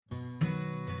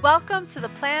Welcome to the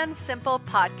Plan Simple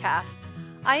podcast.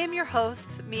 I am your host,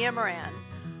 Mia Moran.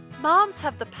 Moms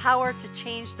have the power to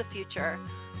change the future,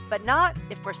 but not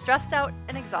if we're stressed out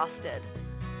and exhausted.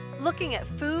 Looking at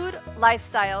food,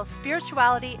 lifestyle,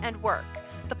 spirituality, and work,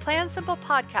 the Plan Simple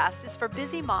podcast is for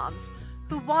busy moms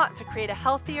who want to create a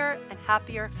healthier and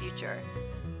happier future.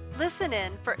 Listen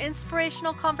in for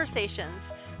inspirational conversations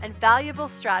and valuable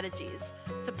strategies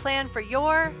to plan for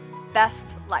your best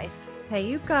life. Hey,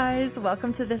 you guys,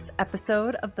 welcome to this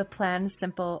episode of the Plan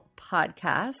Simple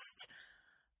podcast.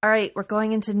 All right, we're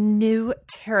going into new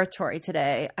territory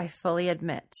today, I fully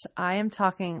admit. I am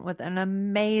talking with an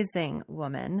amazing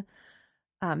woman,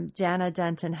 Jana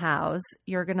Denton Howes.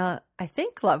 You're going to, I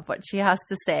think, love what she has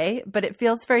to say, but it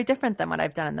feels very different than what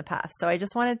I've done in the past. So I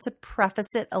just wanted to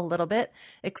preface it a little bit,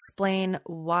 explain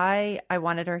why I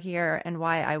wanted her here and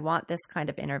why I want this kind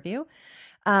of interview.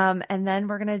 And then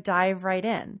we're going to dive right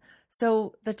in.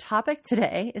 So the topic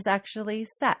today is actually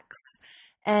sex.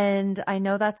 And I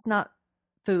know that's not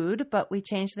food, but we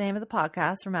changed the name of the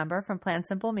podcast, remember, from Plan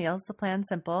Simple Meals to Plan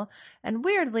Simple. And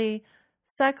weirdly,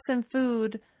 sex and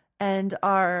food and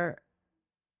our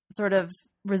sort of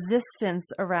resistance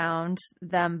around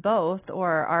them both,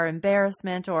 or our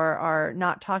embarrassment or our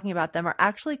not talking about them, are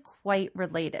actually quite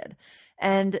related.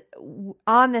 And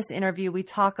on this interview, we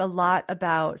talk a lot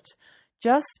about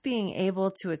just being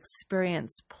able to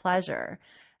experience pleasure.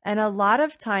 And a lot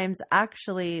of times,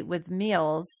 actually, with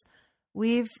meals,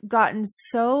 we've gotten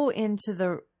so into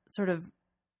the sort of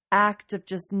act of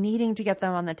just needing to get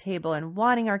them on the table and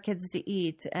wanting our kids to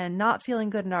eat and not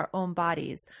feeling good in our own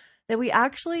bodies that we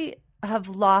actually have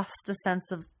lost the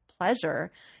sense of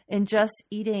pleasure in just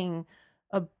eating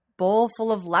a bowl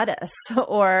full of lettuce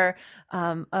or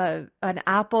an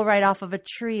apple right off of a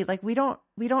tree. Like we don't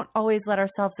always let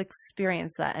ourselves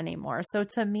experience that anymore. So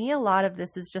to me, a lot of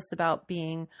this is just about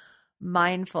being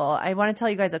mindful. I want to tell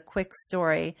you guys a quick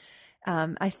story.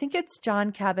 I think it's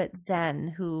Jon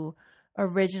Kabat-Zinn who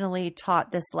originally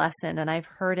taught this lesson, and I've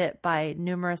heard it by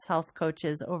numerous health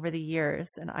coaches over the years,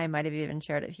 and I might have even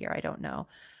shared it here. I don't know.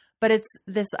 But it's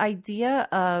this idea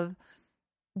of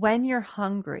when you're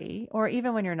hungry, or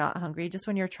even when you're not hungry, just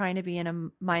when you're trying to be in a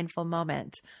mindful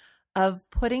moment, of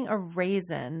putting a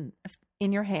raisin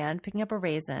in your hand, picking up a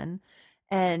raisin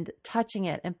and touching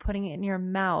it and putting it in your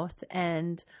mouth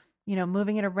and, you know,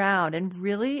 moving it around and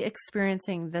really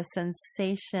experiencing the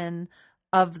sensation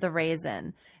of the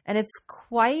raisin. And it's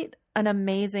quite an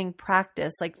amazing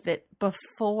practice, like that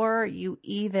before you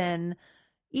even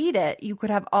eat it, you could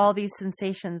have all these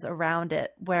sensations around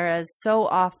it. Whereas so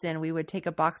often we would take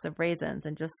a box of raisins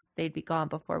and just they'd be gone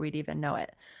before we'd even know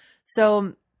it.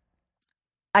 So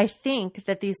I think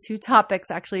that these two topics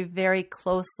actually very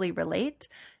closely relate.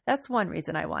 That's one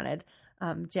reason I wanted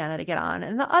Jana to get on.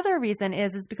 And the other reason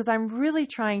is because I'm really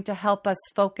trying to help us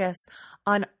focus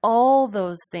on all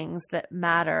those things that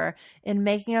matter in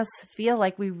making us feel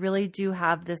like we really do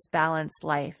have this balanced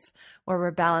life, where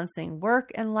we're balancing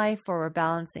work and life, where we're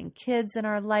balancing kids in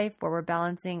our life, where we're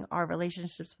balancing our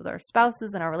relationships with our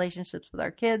spouses and our relationships with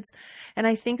our kids. And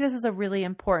I think this is a really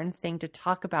important thing to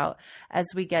talk about as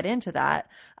we get into that.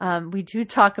 We do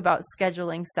talk about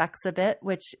scheduling sex a bit,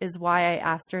 which is why I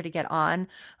asked her to get on.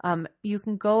 You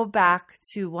can go back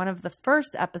to one of the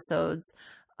first episodes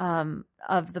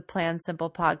of the Plan Simple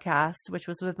podcast, which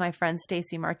was with my friend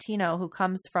Stacey Martino, who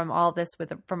comes from all this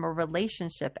from a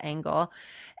relationship angle.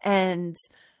 And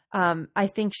I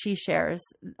think she shares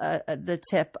the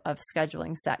tip of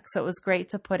scheduling sex. So it was great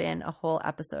to put in a whole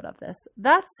episode of this.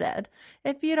 That said,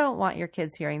 if you don't want your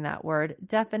kids hearing that word,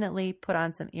 definitely put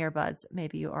on some earbuds.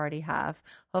 Maybe you already have.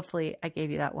 Hopefully I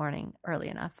gave you that warning early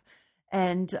enough.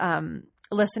 And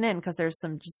listen in, because there's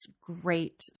some just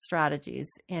great strategies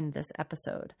in this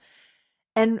episode.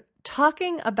 And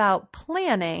talking about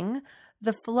planning,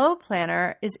 the Flow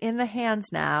Planner is in the hands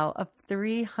now of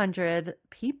 300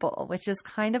 people, which is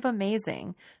kind of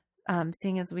amazing,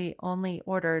 seeing as we only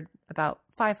ordered about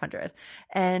 500.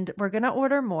 And we're going to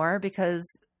order more because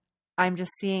I'm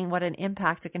just seeing what an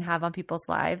impact it can have on people's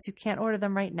lives. You can't order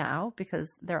them right now because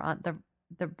they're on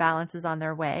the balance is on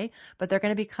their way, but they're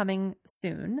going to be coming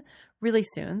soon, really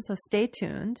soon. So stay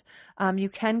tuned. You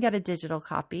can get a digital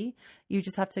copy. You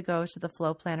just have to go to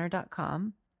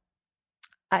theflowplanner.com.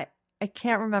 I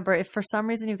can't remember if for some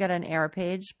reason you get an error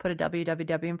page, put a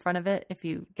www in front of it. If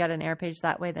you get an error page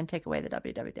that way, then take away the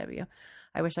www.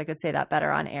 I wish I could say that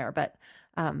better on air, but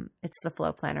it's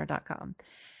theflowplanner.com.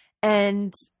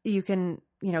 And you can,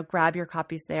 grab your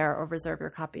copies there or reserve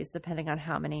your copies depending on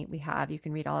how many we have. You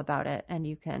can read all about it, and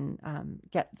you can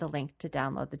get the link to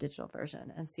download the digital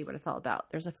version and see what it's all about.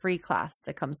 There's a free class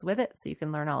that comes with it, so you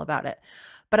can learn all about it.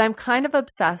 But I'm kind of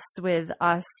obsessed with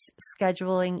us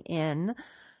scheduling in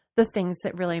the things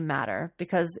that really matter,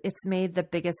 because it's made the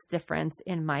biggest difference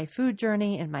in my food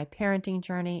journey, in my parenting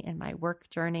journey, in my work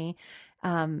journey.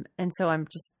 And so I'm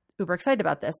just uber excited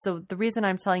about this. So the reason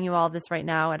I'm telling you all this right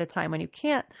now at a time when you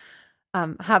can't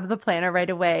have the planner right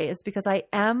away is because I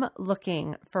am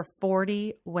looking for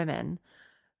 40 women,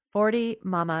 40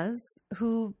 mamas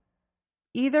who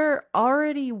either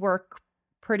already work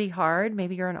pretty hard.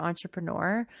 Maybe you're an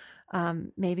entrepreneur.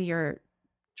 Maybe you're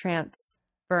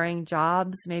transferring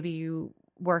jobs. Maybe you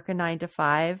work a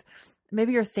 9-to-5.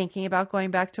 Maybe you're thinking about going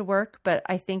back to work, but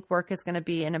I think work is going to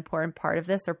be an important part of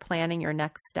this, or planning your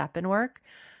next step in work.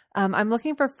 I'm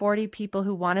looking for 40 people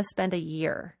who want to spend a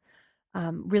year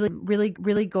really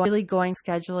going,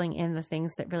 scheduling in the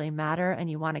things that really matter, and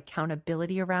you want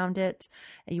accountability around it,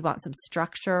 and you want some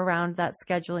structure around that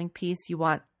scheduling piece. You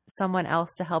want someone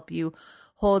else to help you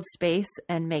hold space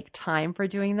and make time for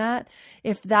doing that.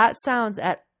 If that sounds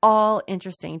at all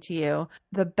interesting to you,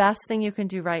 the best thing you can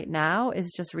do right now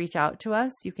is just reach out to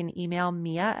us. You can email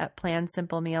Mia at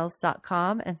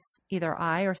plansimplemeals.com, and either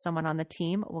I or someone on the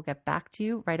team will get back to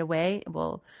you right away.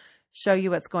 We'll show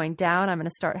you what's going down. I'm going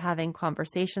to start having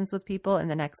conversations with people in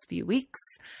the next few weeks.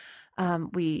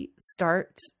 We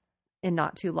start in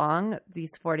not too long,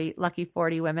 these lucky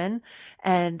 40 women,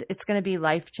 and it's going to be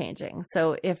life-changing.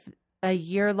 So if a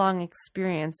year-long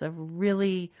experience of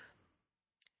really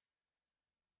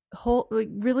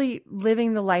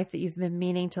living the life that you've been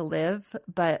meaning to live,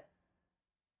 but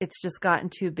it's just gotten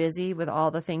too busy with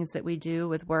all the things that we do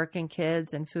with work and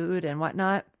kids and food and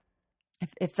whatnot.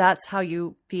 If that's how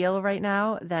you feel right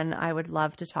now, then I would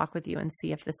love to talk with you and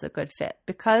see if this is a good fit.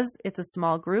 Because it's a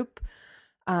small group,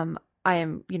 I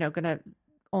am, going to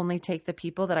only take the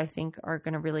people that I think are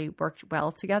going to really work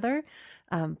well together.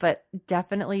 But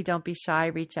definitely don't be shy.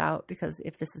 Reach out, because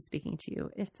if this is speaking to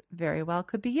you, it very well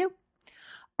could be you.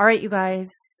 All right, you guys,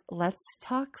 let's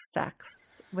talk sex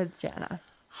with Jana.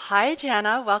 Hi,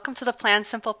 Jana. Welcome to the Plan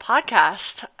Simple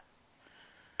podcast.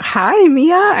 Hi,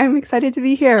 Mia. I'm excited to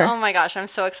be here. Oh my gosh, I'm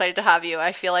so excited to have you.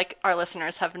 I feel like our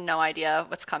listeners have no idea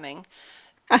what's coming.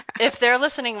 If they're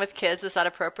listening with kids, is that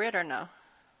appropriate or no?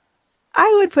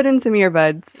 I would put in some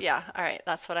earbuds. Yeah, all right.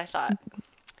 That's what I thought.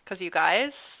 Because you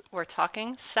guys, we're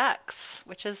talking sex,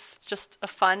 which is just a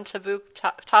fun taboo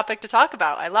topic to talk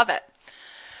about. I love it.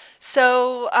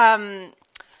 So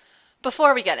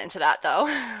before we get into that, though,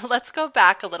 let's go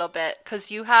back a little bit, because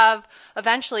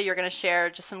eventually you're going to share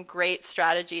just some great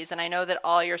strategies. And I know that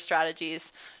all your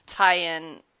strategies tie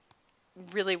in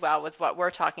really well with what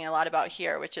we're talking a lot about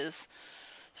here, which is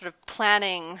sort of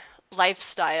planning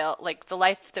lifestyle, like the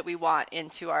life that we want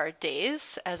into our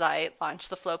days, as I launch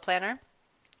the Flow Planner.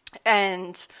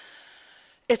 And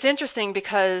it's interesting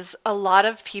because a lot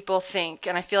of people think,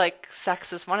 and I feel like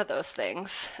sex is one of those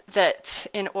things, that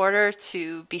in order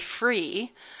to be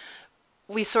free,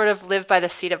 we sort of live by the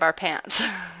seat of our pants.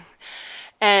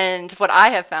 And what I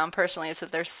have found personally is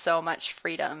that there's so much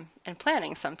freedom in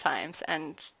planning sometimes.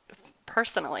 And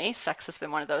personally, sex has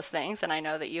been one of those things. And I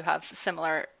know that you have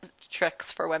similar tricks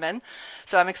for women.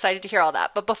 So I'm excited to hear all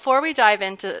that. But before we dive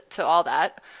into all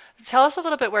that, tell us a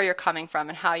little bit where you're coming from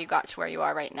and how you got to where you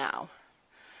are right now.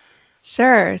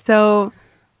 Sure. So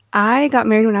I got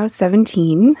married when I was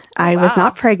 17. I was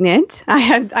not pregnant. I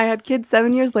had kids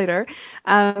 7 years later.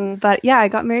 But yeah, I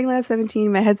got married when I was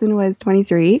 17. My husband was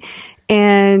 23,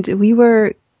 and we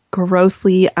were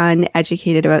grossly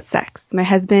uneducated about sex. My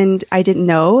husband, I didn't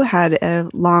know, had a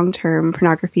long-term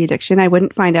pornography addiction. I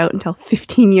wouldn't find out until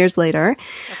 15 years later.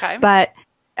 Okay. But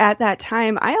at that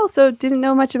time, I also didn't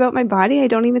know much about my body. I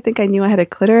don't even think I knew I had a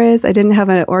clitoris. I didn't have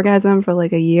an orgasm for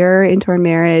like a year into our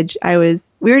marriage.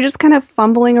 We were just kind of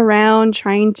fumbling around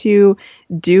trying to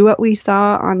do what we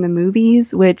saw on the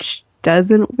movies, which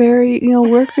doesn't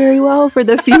work very well for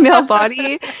the female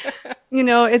body.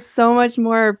 It's so much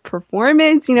more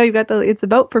performance. It's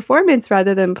about performance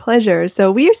rather than pleasure.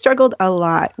 So we struggled a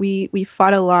lot. We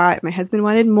fought a lot. My husband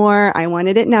wanted more. I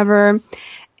wanted it never.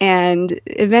 And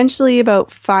eventually,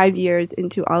 about 5 years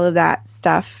into all of that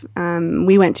stuff,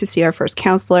 we went to see our first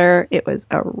counselor. It was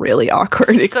a really awkward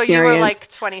experience. So you were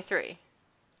like 23?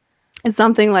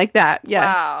 Something like that, yes.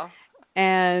 Wow.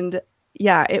 And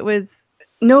yeah, it was,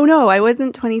 no, I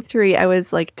wasn't 23. I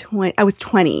was like 20. I was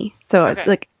 20. So okay. I was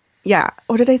like, yeah.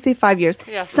 What did I say? 5 years?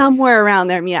 Yes. Somewhere around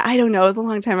there, Mia. I don't know. It was a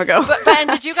long time ago. And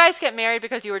did you guys get married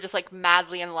because you were just like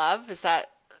madly in love? Is that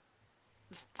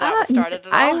right? that started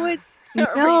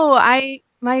at all?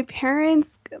 My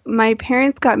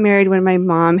parents got married when my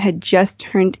mom had just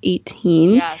turned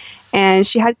 18. Yes. And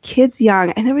she had kids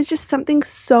young, and there was just something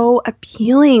so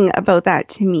appealing about that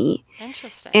to me.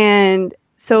 Interesting. And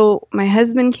so my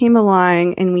husband came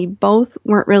along, and we both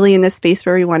weren't really in the space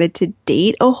where we wanted to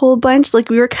date a whole bunch. Like,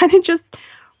 we were kind of just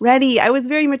ready. I was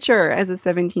very mature as a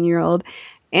 17-year-old.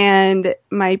 And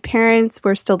my parents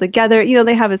were still together. You know,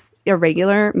 they have a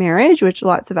regular marriage, which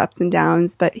lots of ups and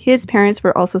downs, but his parents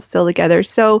were also still together.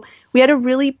 So we had a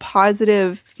really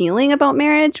positive feeling about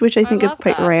marriage, which I think is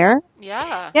quite rare.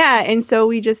 Yeah. Yeah. And so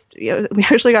we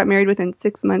actually got married within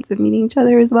 6 months of meeting each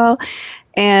other as well.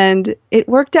 And it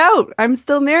worked out. I'm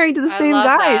still married to the same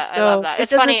guy. I love that.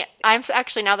 It's funny. I'm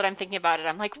actually, now that I'm thinking about it,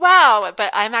 I'm like, wow,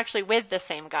 but I'm actually with the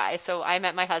same guy. So I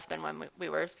met my husband when we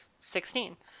were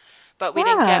 16. But we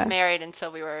didn't get married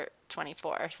until we were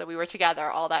 24. So we were together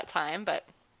all that time, but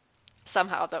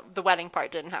somehow the wedding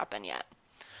part didn't happen yet.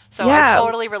 So I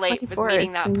totally relate with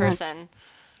meeting that person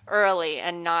early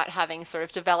and not having sort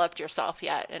of developed yourself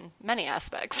yet in many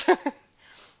aspects.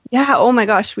 Yeah. Oh my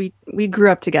gosh. We grew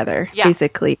up together,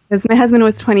 basically. Because my husband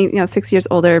was 6 years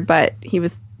older, but he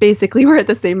was basically, we're at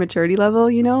the same maturity level,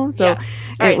 you know? So All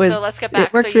right, so let's get back.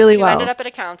 It worked really well. You ended up at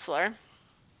a counselor.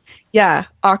 Yeah,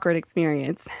 awkward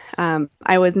experience.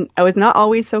 I was not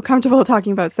always so comfortable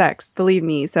talking about sex, believe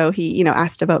me. So he,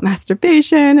 asked about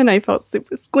masturbation, and I felt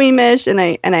super squeamish, and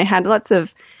I had lots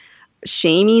of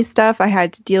shamey stuff I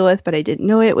had to deal with, but I didn't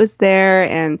know it was there,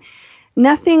 and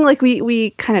nothing, like we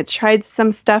kind of tried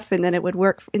some stuff, and then it would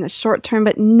work in the short term,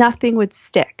 but nothing would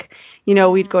stick.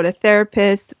 We'd go to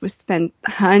therapists, we spend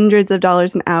hundreds of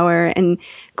dollars an hour, and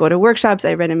go to workshops.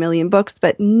 I read a million books,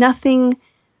 but nothing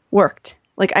worked.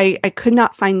 Like I could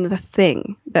not find the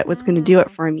thing that was going to do it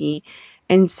for me.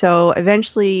 And so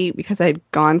eventually, because I'd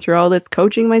gone through all this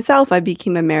coaching myself, I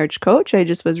became a marriage coach. I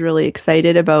just was really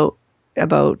excited about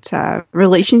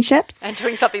relationships. And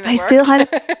doing something that worked. Still had,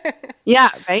 yeah,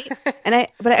 right. And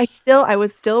I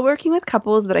was still working with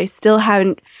couples, but I still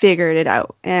hadn't figured it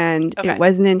out. And it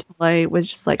wasn't until I was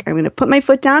just like, I'm going to put my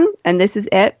foot down, and this is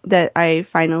it, that I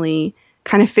finally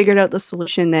kind of figured out the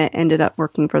solution that ended up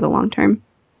working for the long term.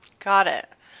 Got it.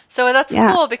 So that's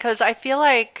cool, because I feel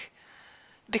like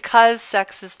because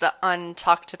sex is the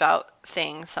untalked about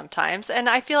thing sometimes, and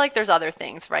I feel like there's other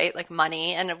things, right? Like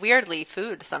money and weirdly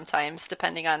food sometimes,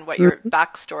 depending on what your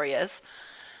backstory is.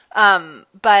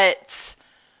 But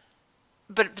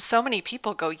so many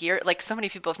people so many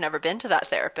people have never been to that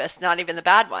therapist, not even the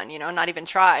bad one, not even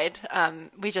tried.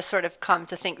 We just sort of come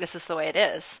to think this is the way it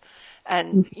is.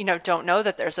 And, don't know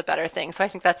that there's a better thing. So I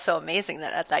think that's so amazing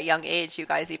that at that young age, you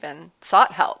guys even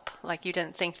sought help. Like, you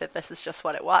didn't think that this is just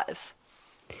what it was.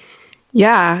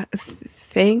 Yeah.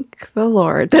 Thank the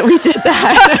Lord that we did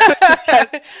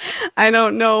that. I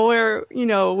don't know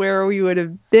where we would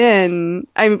have been.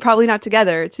 I'm probably not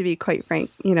together, to be quite frank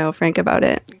about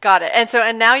it. Got it.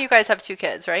 And now you guys have 2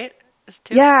 kids, right?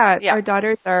 Yeah. Our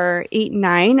daughters are 8 and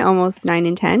 9, almost 9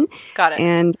 and 10. Got it.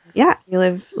 And we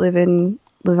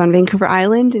live on Vancouver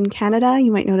Island in Canada.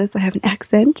 You might notice I have an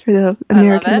accent for the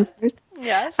American listeners.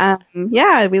 Yes.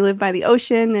 We live by the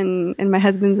ocean, and my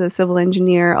husband's a civil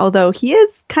engineer, although he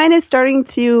is kind of starting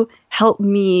to help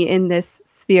me in this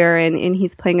sphere, and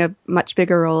he's playing a much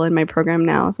bigger role in my program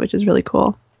now, which is really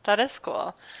cool. That is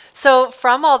cool. So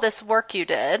from all this work you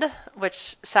did,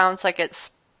 which sounds like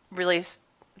it's really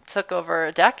took over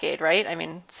a decade, right? I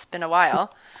mean, it's been a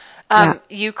while.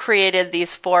 You created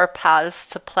these 4 paths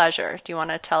to pleasure. Do you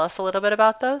want to tell us a little bit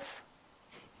about those?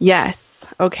 Yes.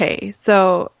 Okay.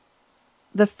 So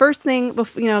the first thing,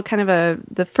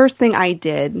 the first thing I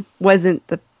did wasn't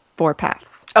the 4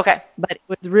 paths. Okay. But it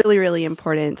was really, really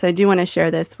important. So I do want to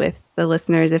share this with the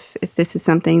listeners if this is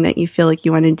something that you feel like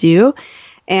you want to do.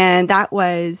 And that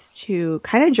was to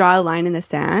kind of draw a line in the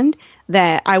sand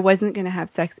that I wasn't going to have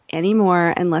sex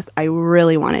anymore unless I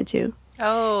really wanted to.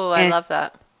 Oh, I love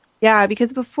that. Yeah,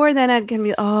 because before then I'd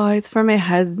be, it's for my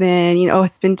husband,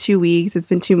 it's been 2 weeks, it's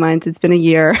been 2 months, it's been a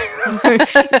year,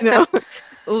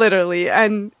 literally.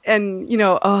 And,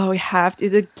 we have to,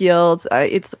 the guilt,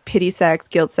 it's pity sex,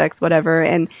 guilt sex, whatever.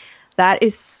 And that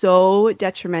is so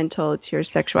detrimental to your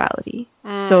sexuality,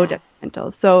 so detrimental.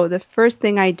 So the first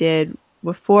thing I did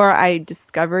before I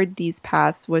discovered these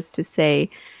paths was to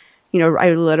say,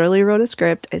 I literally wrote a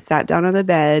script. I sat down on the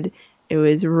bed. It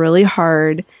was really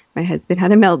hard. My husband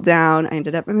had a meltdown. I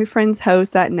ended up at my friend's house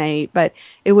that night, but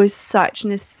it was such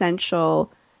an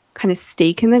essential kind of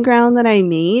stake in the ground that I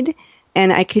made.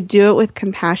 And I could do it with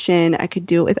compassion. I could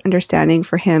do it with understanding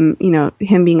for him,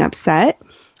 him being upset.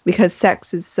 because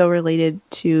sex is so related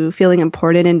to feeling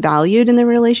important and valued in the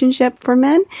relationship for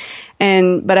men.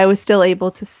 But I was still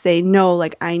able to say, no,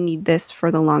 like I need this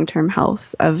for the long-term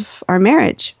health of our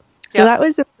marriage. So that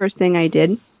was the first thing I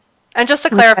did. And just to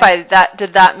clarify,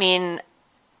 did that mean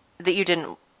that you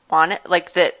didn't want it?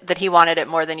 Like that he wanted it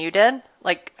more than you did?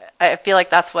 Like, I feel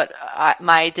like that's what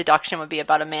my deduction would be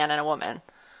about a man and a woman.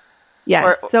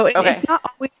 Yes. It's not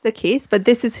always the case, but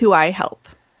this is who I help.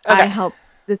 Okay. I help.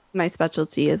 This is my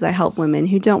specialty, is I help women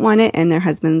who don't want it and their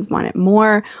husbands want it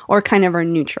more or kind of are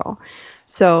neutral.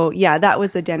 So yeah, that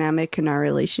was the dynamic in our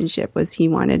relationship, was he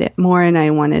wanted it more and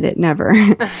I wanted it never.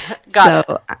 Got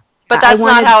it. But that's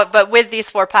not how but with these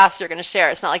 4 paths you're going to share,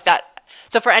 it's not like that.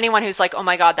 So for anyone who's like, oh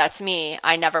my God, that's me,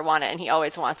 I never want it and he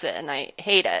always wants it and I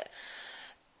hate it,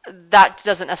 that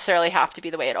doesn't necessarily have to be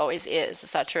the way it always is.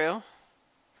 Is that true?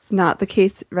 It's not the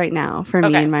case right now for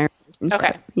me in my relationship.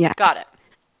 Okay. Yeah. Got it.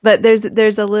 But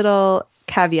there's a little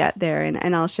caveat there,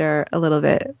 and I'll share a little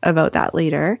bit about that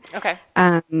later. Okay.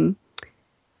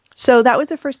 So that was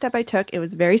the first step I took. It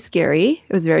was very scary.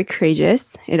 It was very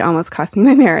courageous. It almost cost me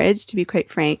my marriage, to be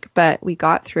quite frank, but we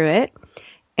got through it.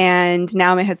 And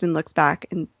now my husband looks back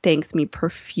and thanks me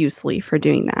profusely for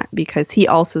doing that, because he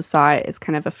also saw it as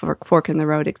kind of a fork in the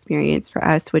road experience for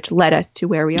us, which led us to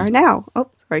where we are now.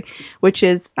 Which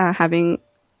is having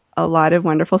a lot of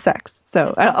wonderful sex.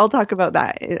 So I'll talk about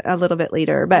that a little bit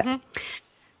later. But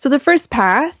so the first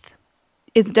path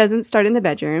doesn't start in the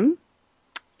bedroom.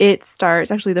 It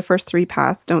starts, actually the first 3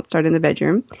 paths don't start in the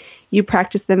bedroom. You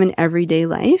practice them in everyday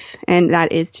life, and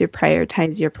that is to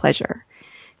prioritize your pleasure.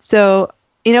 So,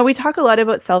 we talk a lot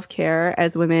about self-care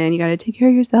as women. You got to take care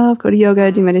of yourself, go to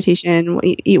yoga, do meditation,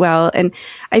 eat well. And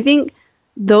I think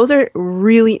those are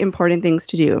really important things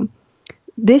to do.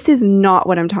 This is not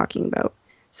what I'm talking about.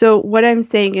 So what I'm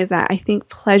saying is that I think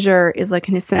pleasure is like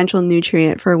an essential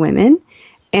nutrient for women,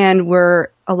 and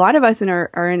a lot of us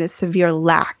are in a severe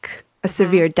lack, a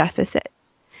severe deficit.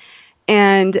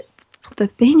 And the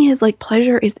thing is, like,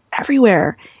 pleasure is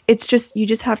everywhere. It's just, you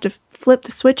just have to flip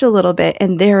the switch a little bit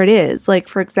and there it is. Like,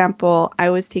 for example, I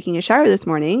was taking a shower this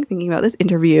morning thinking about this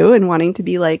interview and wanting to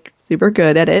be like super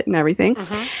good at it and everything.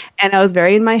 And I was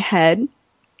very in my head.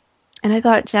 And I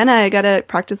thought, Jenna, I got to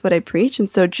practice what I preach. And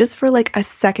so just for like a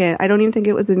second, I don't even think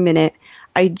it was a minute,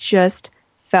 I just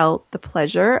felt the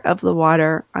pleasure of the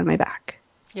water on my back.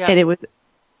 Yeah. And it was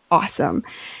awesome.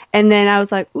 And then I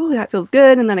was like, ooh, that feels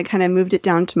good. And then I kind of moved it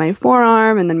down to my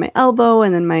forearm and then my elbow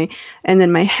and then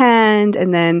my hand.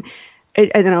 And then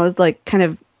I was like kind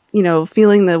of,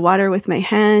 feeling the water with my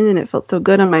hand, and it felt so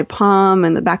good on my palm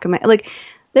and the back of my, like,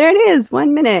 there it is,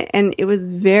 1 minute. And it was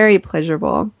very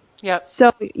pleasurable. Yep.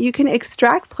 So you can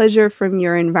extract pleasure from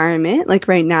your environment. Like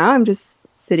right now, I'm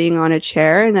just sitting on a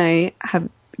chair and I have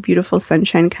beautiful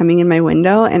sunshine coming in my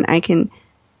window, and I can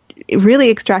really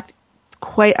extract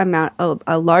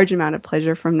a large amount of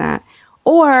pleasure from that.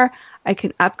 Or I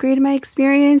can upgrade my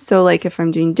experience. So like if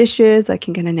I'm doing dishes, I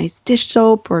can get a nice dish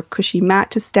soap or a cushy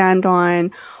mat to stand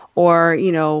on, or,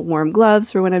 warm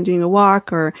gloves for when I'm doing a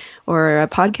walk, or a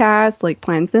podcast like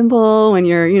Plan Simple when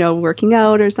you're, working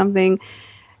out or something.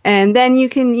 And then you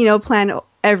can, plan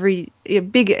every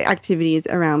big activities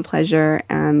around pleasure.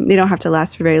 They don't have to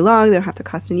last for very long. They don't have to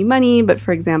cost any money. But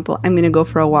for example, I'm going to go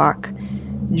for a walk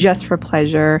just for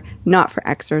pleasure, not for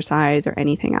exercise or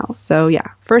anything else. So yeah,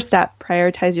 first step,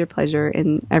 prioritize your pleasure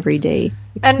in everyday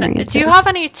experiences. And do you have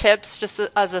any tips just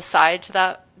as a side to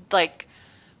that? Like,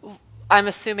 I'm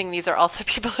assuming these are also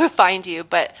people who find you,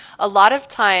 but a lot of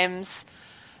times,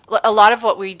 a lot of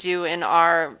what we do in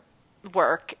our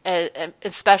work,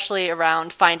 especially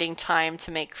around finding time to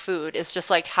make food, is just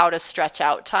like how to stretch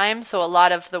out time. So a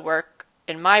lot of the work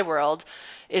in my world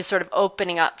is sort of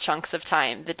opening up chunks of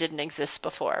time that didn't exist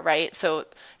before, right? So,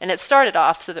 and it started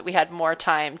off so that we had more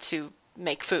time to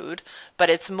make food, but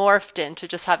it's morphed into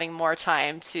just having more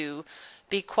time to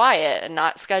be quiet and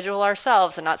not schedule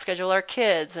ourselves and not schedule our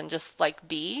kids and just like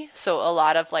be. So a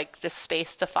lot of like this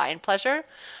space to find pleasure.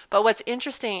 But what's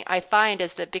interesting, I find,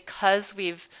 is that because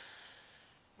we've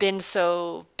been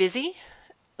so busy,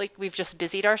 like we've just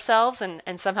busied ourselves, and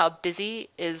somehow busy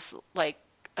is like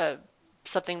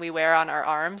something we wear on our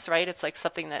arms, right? It's like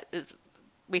something that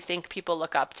we think people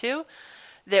look up to,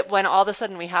 that when all of a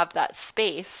sudden we have that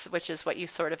space, which is what you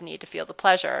sort of need to feel the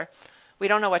pleasure, we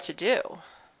don't know what to do.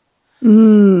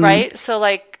 Right? So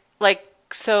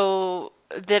so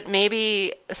that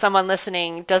maybe someone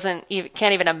listening can't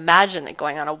even imagine that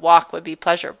going on a walk would be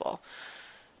pleasurable,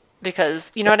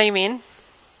 because you know what I mean?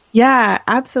 Yeah,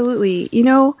 absolutely.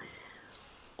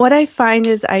 what I find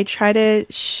is I try to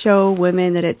show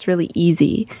women that it's really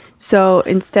easy. So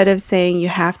instead of saying you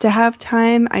have to have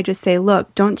time, I just say,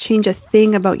 look, don't change a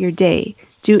thing about your day.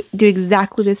 Do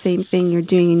exactly the same thing you're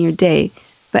doing in your day.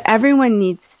 But everyone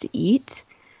needs to eat.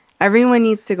 Everyone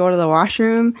needs to go to the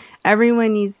washroom.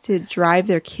 Everyone needs to drive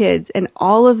their kids. And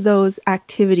all of those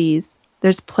activities,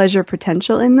 there's pleasure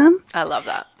potential in them. I love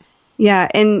that. Yeah.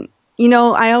 And, you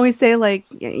know, I always say, like,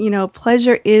 you know,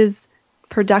 pleasure is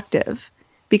productive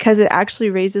because it actually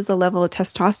raises the level of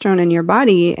testosterone in your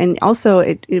body. And also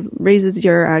it raises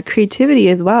your creativity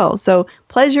as well. So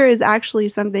pleasure is actually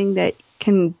something that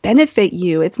can benefit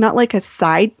you. It's not like a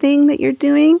side thing that you're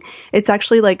doing. It's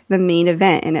actually like the main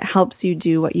event, and it helps you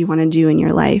do what you want to do in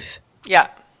your life. Yeah.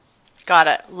 Got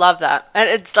it. Love that. And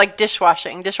it's like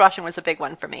dishwashing. Dishwashing was a big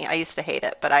one for me. I used to hate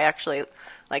it, but I actually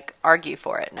like argue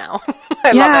for it now.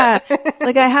 I love it.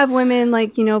 Like I have women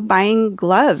like, you know, buying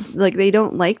gloves. Like they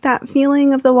don't like that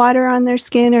feeling of the water on their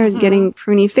skin or getting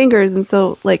pruny fingers. And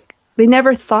so like they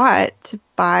never thought to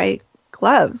buy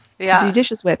gloves to do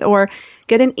dishes with, or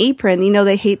get an apron. You know,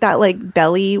 they hate that like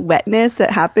belly wetness that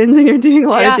happens when you're doing a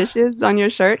lot of dishes on your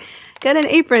shirt. Get an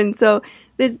apron. So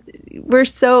we're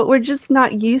just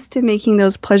not used to making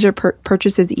those pleasure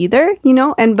purchases either, you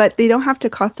know, but they don't have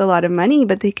to cost a lot of money,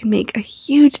 but they can make a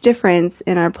huge difference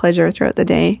in our pleasure throughout the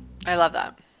day. I love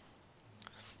that.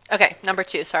 Okay, number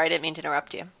 2. Sorry, I didn't mean to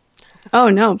interrupt you. Oh,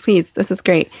 no, please. This is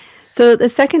great. So the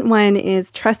second one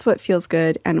is trust what feels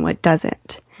good and what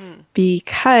doesn't.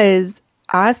 Because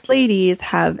us ladies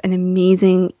have an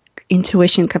amazing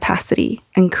intuition capacity,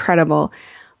 incredible.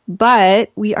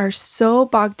 But we are so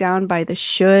bogged down by the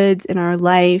shoulds in our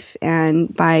life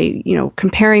and by, you know,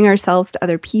 comparing ourselves to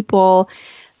other people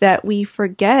that we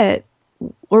forget,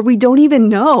 or we don't even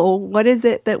know what is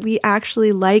it that we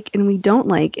actually like and we don't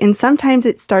like. And sometimes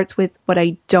it starts with what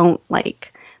I don't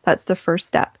like. That's the first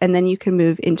step. And then you can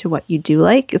move into what you do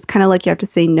like. It's kind of like you have to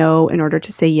say no in order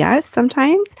to say yes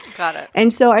sometimes. Got it.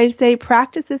 And so I say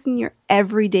practice this in your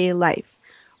everyday life.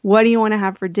 What do you want to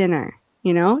have for dinner?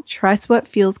 You know, trust what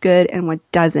feels good and what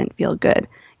doesn't feel good.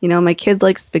 You know, my kids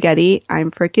like spaghetti.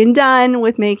 I'm freaking done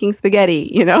with making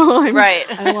spaghetti. You know, right.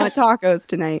 I want tacos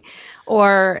tonight.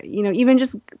 Or, you know, even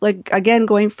just like, again,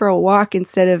 going for a walk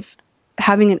instead of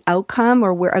having an outcome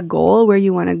or a goal where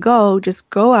you want to go, just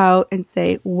go out and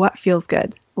say what feels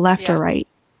good, left or right.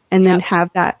 And then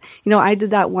have that, you know, I did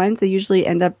that once. I usually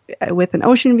end up with an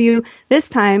ocean view. This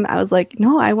time I was like,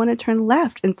 no, I want to turn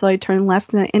left. And so I turned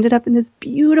left and I ended up in this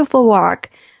beautiful walk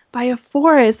by a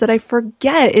forest that I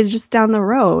forget is just down the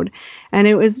road. And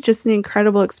it was just an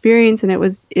incredible experience. And it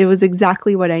was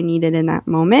exactly what I needed in that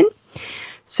moment.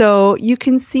 So you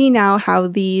can see now how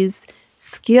these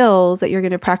skills that you're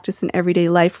going to practice in everyday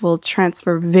life will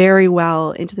transfer very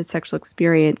well into the sexual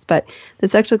experience. But the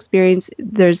sexual experience,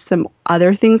 there's some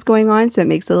other things going on, so it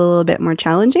makes it a little bit more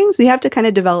challenging. So you have to kind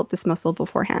of develop this muscle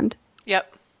beforehand.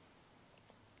 Yep.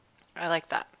 I like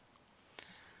that.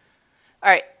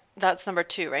 All right. That's number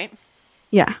 2, right?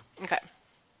 Yeah. Okay.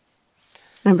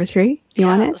 Number 3? You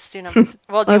want it? Let's do number 3.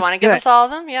 Well, do you want to give us all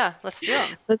of them? Yeah, let's do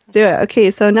them. Let's do it. Okay,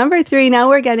 so number 3, now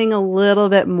we're getting a little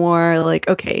bit more like,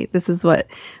 okay, this is what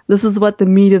the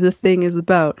meat of the thing is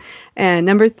about. And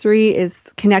number 3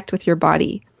 is connect with your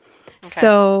body. Okay.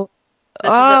 So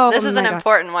this is an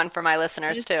important one for my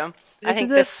listeners too. I think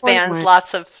this spans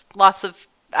lots of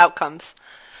outcomes.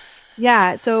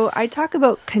 Yeah, so I talk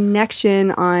about connection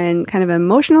on kind of an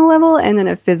emotional level and then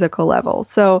a physical level.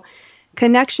 So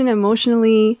connection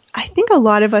emotionally, I think a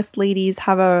lot of us ladies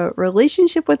have a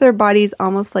relationship with our bodies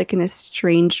almost like an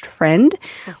estranged friend,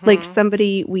 like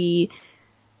somebody we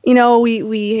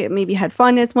maybe had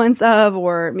fondness once of,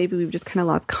 or maybe we've just kind of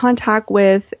lost contact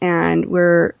with, and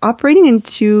we're operating in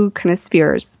 2 kind of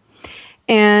spheres.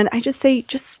 And I just say,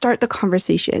 just start the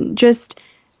conversation. Just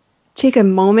take a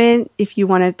moment if you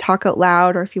want to talk out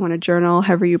loud, or if you want to journal,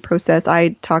 however you process. I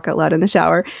talk out loud in the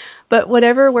shower. But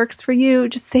whatever works for you,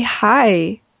 just say,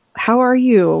 hi, how are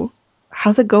you?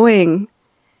 How's it going?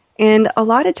 And a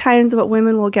lot of times what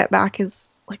women will get back is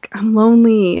like, I'm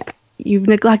lonely. You've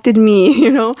neglected me,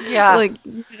 you know? Yeah. Like,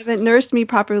 you haven't nursed me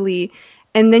properly.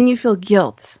 And then you feel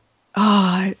guilt.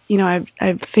 Oh, you know,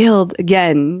 I've failed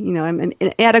again. You know, I'm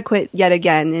inadequate yet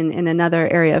again in another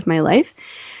area of my life.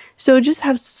 So just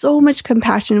have so much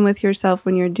compassion with yourself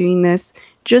when you're doing this.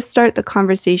 Just start the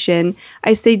conversation.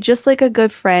 I say, just like a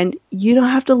good friend, you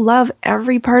don't have to love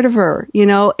every part of her. You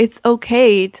know, it's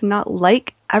okay to not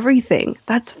like everything.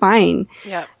 That's fine.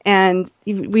 Yeah. And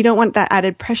we don't want that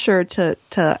added pressure to,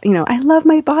 you know, I love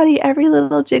my body, every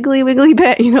little jiggly wiggly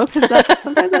bit, you know, because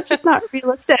sometimes that's just not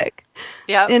realistic.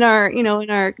 Yeah. In our, you know,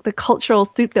 the cultural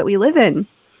soup that we live in.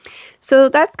 So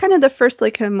that's kind of the first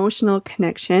like emotional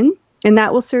connection, and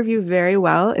that will serve you very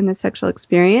well in the sexual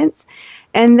experience.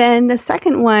 And then the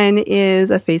second one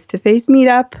is a face-to-face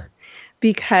meetup,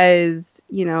 because,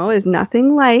 you know, is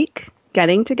nothing like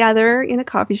getting together in a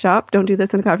coffee shop. Don't do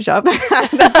this in a coffee shop.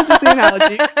 That's just the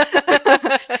analogy.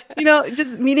 You know,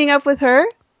 just meeting up with her.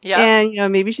 Yeah. And, you know,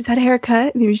 maybe she's had a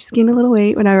haircut, maybe she's gained a little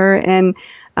weight, whatever. And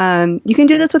you can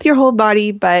do this with your whole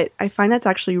body, but I find that's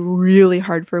actually really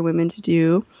hard for women to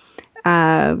do. So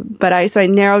I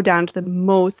narrowed down to the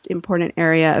most important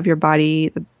area of your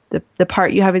body, the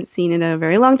part you haven't seen in a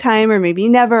very long time, or maybe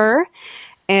never,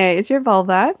 and it's your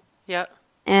vulva. Yep.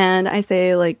 And I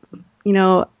say, like, you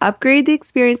know, upgrade the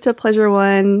experience to a pleasure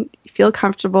one, feel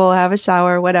comfortable, have a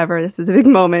shower, whatever. This is a big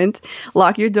moment.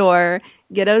 Lock your door,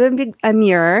 get out a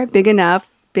mirror, big enough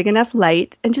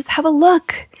light, and just have a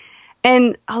look.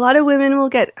 And a lot of women will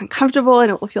get uncomfortable,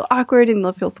 and it will feel awkward, and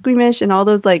they'll feel squeamish, and all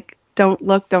those, like, don't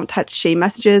look, don't touch shame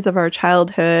messages of our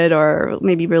childhood or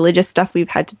maybe religious stuff we've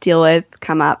had to deal with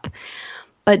come up.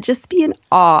 But just be in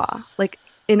awe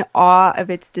of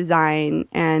its design,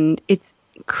 and it's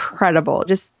incredible.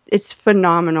 Just, it's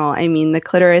phenomenal. I mean, the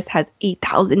clitoris has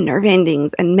 8,000 nerve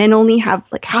endings, and men only have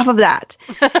like half of that.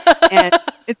 And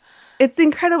it's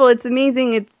incredible. It's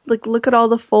amazing. It's like, look at all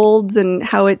the folds and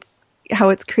how it's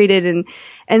created,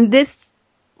 and this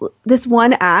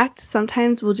one act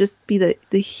sometimes will just be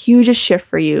the hugest shift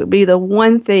for you, be the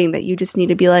one thing that you just need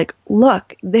to be like,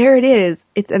 look, there it is.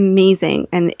 It's amazing,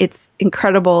 and it's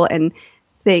incredible, and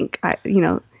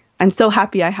I'm so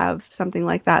happy I have something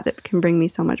like that can bring me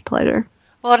so much pleasure.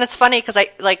 Well, and it's funny because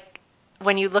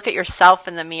when you look at yourself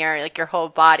in the mirror, like your whole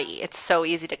body, it's so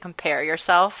easy to compare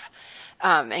yourself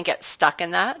and get stuck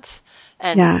in that.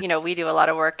 And, you know, we do a lot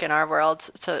of work in our world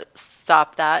to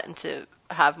stop that and to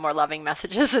have more loving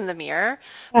messages in the mirror.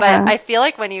 But I feel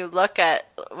like when you look at,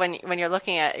 when you're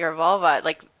looking at your vulva,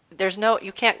 like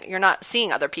you're not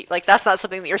seeing other people. Like, that's not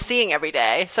something that you're seeing every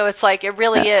day. So it's like, it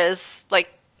really is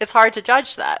like, it's hard to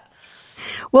judge that.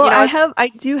 Well, you know, I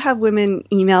do have women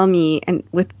email me and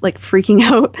with like freaking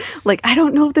out, like, I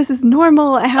don't know if this is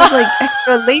normal. I have like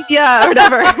extra labia or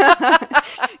whatever,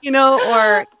 you know,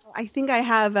 or I think I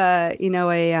have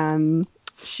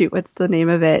what's the name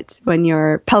of it? When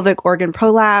your pelvic organ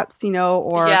prolapse, you know,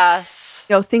 or, yes,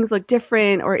 you know, things look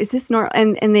different, or is this normal?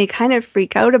 And they kind of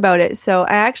freak out about it. So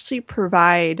I actually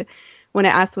provide, when I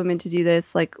ask women to do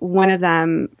this, like one of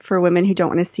them for women who don't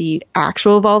want to see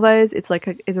actual vulvas, it's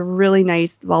like it's a really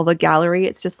nice vulva gallery.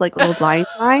 It's just like little blind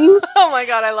lines. Oh my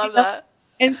God, I love that.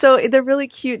 And so they're really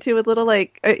cute too, with little,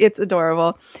 like, it's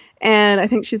adorable. And I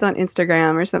think she's on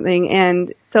Instagram or something.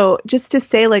 And so just to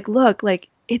say, like, look, like,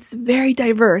 it's very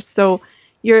diverse. So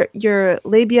your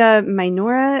labia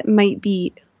minora might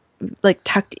be like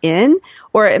tucked in,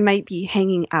 or it might be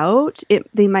hanging out.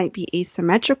 They might be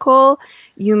asymmetrical.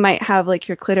 You might have like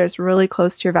your clitoris really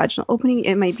close to your vaginal opening.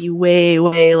 It might be way,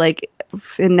 way like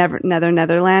in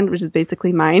Netherland, which is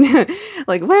basically mine.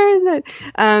 Like, where is it?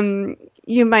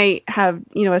 You might have,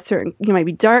 you know, you might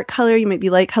be dark color, you might be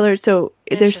light color. So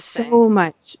there's so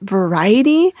much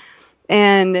variety.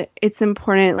 And it's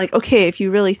important, like, okay, if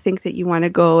you really think that you want to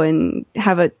go and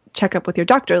have a checkup with your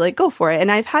doctor, like, go for it. And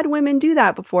I've had women do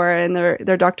that before, and their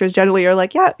doctors generally are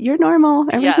like, yeah, you're normal.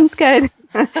 Everything's good.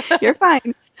 You're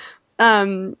fine.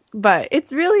 But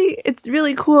it's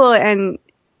really cool. And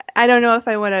I don't know if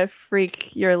I want to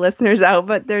freak your listeners out,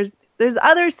 but there's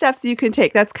other steps you can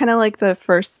take. That's kind of like the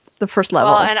first level.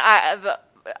 Well, and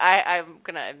I'm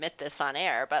going to admit this on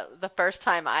air, but the first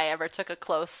time I ever took a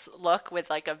close look with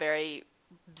like a very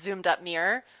zoomed up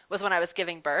mirror was when I was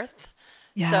giving birth.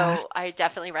 Yeah. So I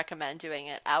definitely recommend doing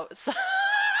it outside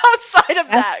of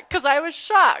that, because I was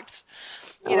shocked,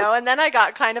 you know, and then I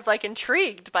got kind of like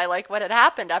intrigued by like what had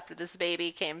happened after this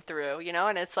baby came through, you know,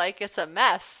 and it's like, it's a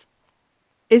mess.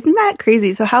 Isn't that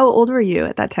crazy? So how old were you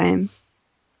at that time?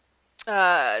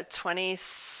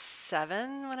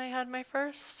 27 when I had my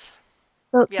first.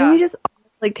 So Can we just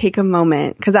like take a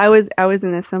moment, because I was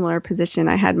in a similar position.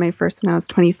 I had my first when I was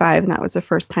 25, and that was the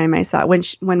first time I saw when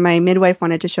my midwife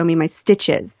wanted to show me my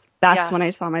stitches. That's when I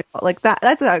saw my, like,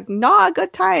 that's not a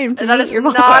good time to meet your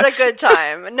vulva. Not a good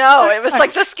time. No, it was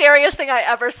like the scariest thing I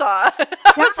ever saw.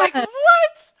 I was like, what?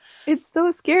 It's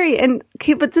so scary. And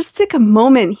okay, but just take a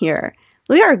moment here.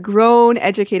 We are grown,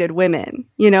 educated women,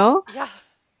 you know? Yeah.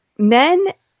 Men,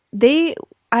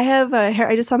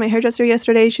 I just saw my hairdresser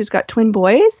yesterday. She's got twin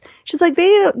boys. She's like,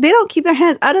 they don't keep their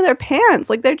hands out of their pants.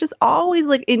 Like, they're just always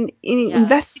like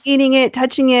investigating it,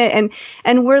 touching it.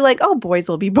 And we're like, oh, boys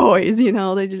will be boys, you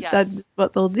know, that's just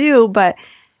what they'll do. But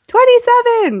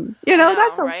 27,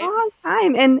 that's a right? long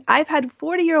time. And I've had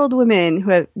 40-year-old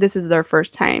women this is their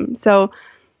first time. So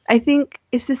I think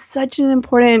this is such an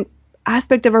important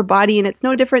aspect of our body, and it's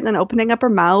no different than opening up our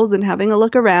mouths and having a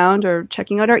look around or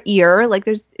checking out our ear. Like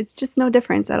it's just no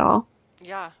difference at all.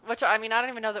 Yeah. Which, I mean, I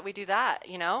don't even know that we do that,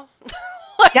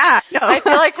 Yeah. No. I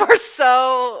feel like we're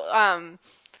so,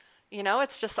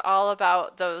 it's just all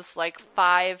about those like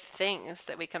 5 things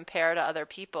that we compare to other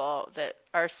people that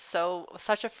are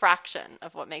such a fraction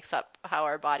of what makes up how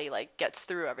our body like gets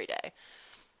through every day.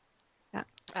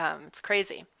 Yeah. It's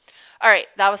crazy. All right,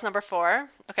 that was number 4.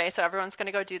 Okay, so everyone's going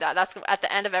to go do that. That's at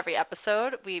the end of every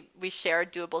episode. We share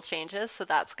doable changes, so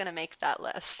that's going to make that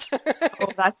list.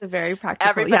 Oh, that's a very practical.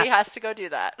 Everybody has to go do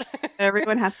that.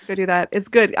 Everyone has to go do that. It's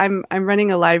good. I'm running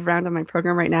a live round on my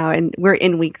program right now, and we're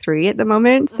in week 3 at the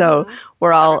moment. So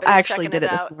we're all. I actually did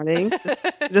it this morning.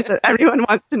 Just that everyone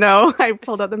wants to know. I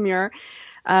pulled out the mirror.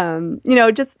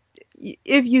 Just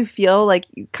if you feel like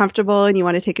comfortable and you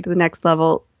want to take it to the next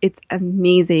level, it's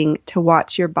amazing to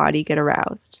watch your body get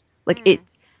aroused. Like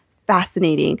it's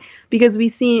fascinating because we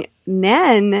see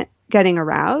men getting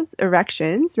aroused,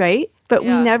 erections, right? But we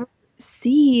never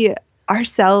see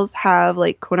ourselves have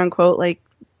like quote unquote like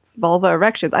vulva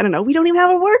erections. I don't know. We don't even have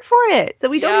a word for it. So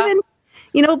we don't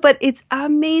even, but it's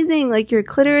amazing. Like your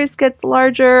clitoris gets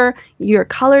larger, your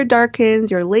color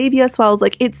darkens, your labia swells.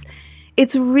 Like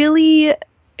it's really,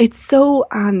 it's so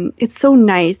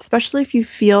nice, especially if you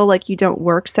feel like you don't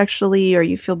work sexually or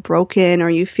you feel broken or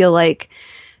you feel like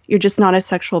you're just not a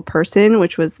sexual person,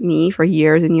 which was me for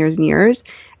years and years and years.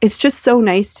 It's just so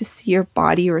nice to see your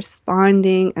body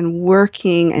responding and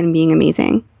working and being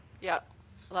amazing. Yep.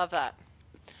 Love that.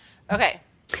 Okay.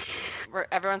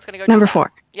 Everyone's going to go Number do that.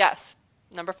 4. Yes.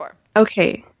 Number 4.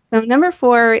 Okay. So number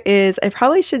 4 is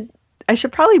I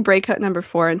should probably break out number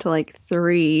 4 into like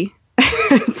 3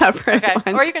 separate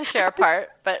ones. Or you can share a part,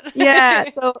 but yeah.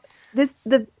 So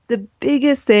the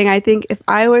biggest thing I think if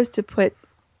I was to put,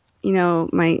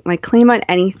 my claim on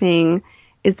anything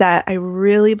is that I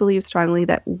really believe strongly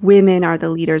that women are the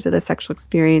leaders of the sexual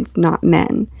experience, not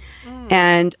men.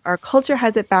 And our culture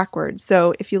has it backwards.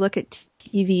 So if you look at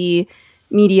TV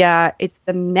media, it's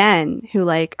the men who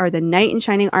like are the knight in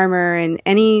shining armor, and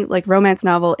any like romance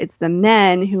novel, it's the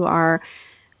men who are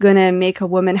going to make a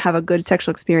woman have a good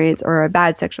sexual experience or a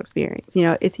bad sexual experience.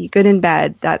 Is he good in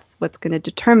bed? That's what's going to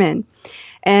determine.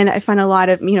 And I find a lot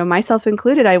of, myself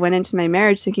included, I went into my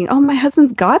marriage thinking, oh, my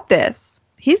husband's got this.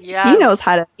 He knows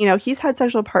how to, he's had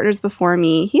sexual partners before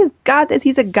me. He's got this.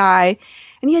 He's a guy.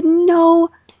 And he had no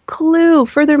clue.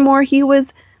 Furthermore, he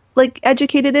was like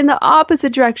educated in the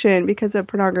opposite direction because of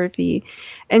pornography.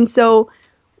 And so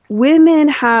women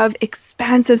have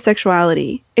expansive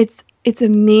sexuality. It's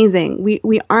amazing.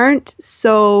 We aren't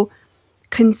so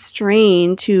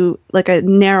constrained to like a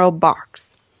narrow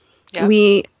box.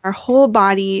 Yeah. Our whole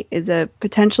body is a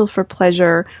potential for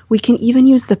pleasure. We can even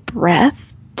use the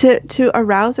breath to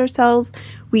arouse ourselves.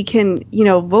 We can,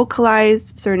 vocalize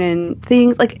certain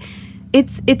things. Like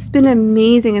it's been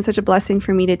amazing and such a blessing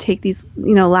for me to take these,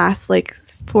 last like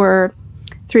 3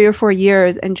 or 4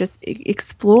 years and just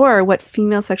explore what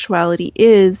female sexuality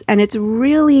is. And it's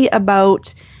really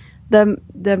about the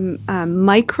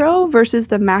micro versus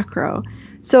the macro.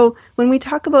 So when we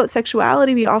talk about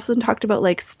sexuality, we often talked about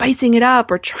like spicing it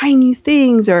up or trying new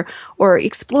things or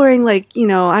exploring like,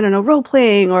 role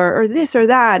playing or this or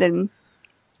that and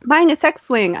buying a sex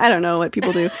swing. I don't know what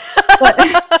people do,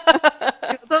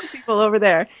 but those people over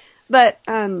there. But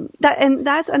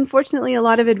that's unfortunately a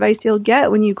lot of advice you'll get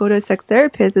when you go to a sex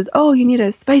therapist is, oh, you need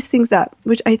to spice things up,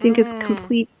 which I think is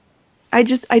complete. I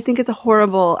think it's a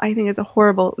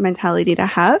horrible mentality to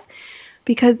have,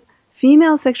 because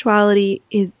female sexuality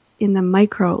is in the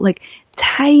micro, like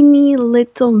tiny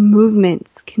little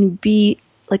movements can be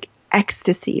like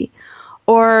ecstasy,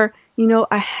 or,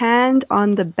 a hand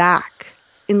on the back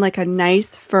in like a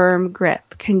nice firm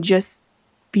grip can just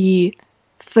be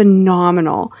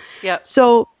phenomenal. Yep.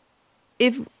 So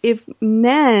if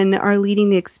men are leading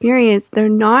the experience, they're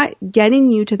not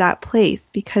getting you to that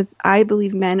place, because I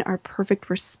believe men are perfect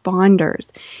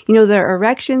responders. Their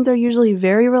erections are usually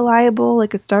very reliable,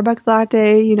 like a Starbucks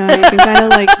latte. You can kind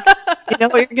of like,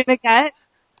 what you're going to get.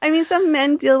 I mean, some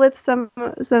men deal with some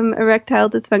erectile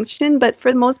dysfunction, but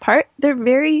for the most part, they're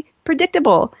very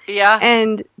predictable. Yeah.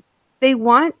 And they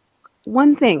want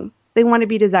one thing. They want to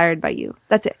be desired by you.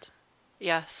 That's it.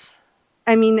 Yes.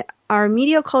 I mean, our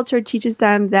media culture teaches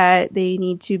them that they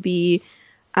need to be,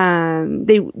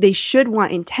 they should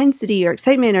want intensity or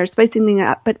excitement or spicing things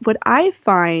up. But what I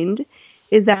find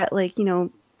is that, like,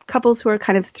 couples who are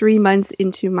kind of 3 months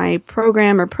into my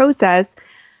program or process,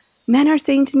 men are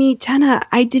saying to me, Jenna,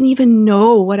 I didn't even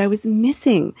know what I was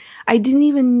missing. I didn't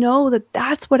even know that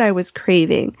that's what I was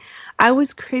craving. I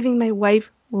was craving my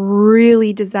wife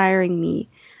really desiring me.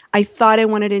 I thought I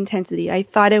wanted intensity. I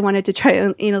thought I wanted to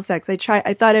try anal sex. I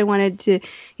thought I wanted to,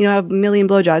 have a million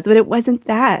blowjobs, but it wasn't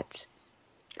that.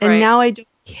 And now I don't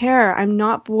care. I'm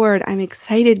not bored. I'm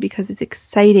excited because it's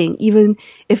exciting, even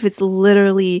if it's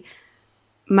literally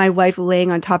my wife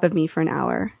laying on top of me for an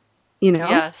hour,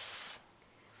 Yes.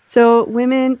 So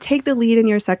women, take the lead in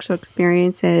your sexual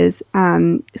experiences.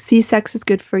 See sex as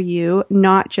good for you,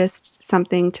 not just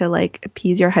something to like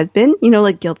appease your husband,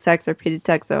 like guilt sex or pity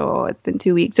sex. Oh, it's been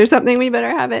 2 weeks or something. We better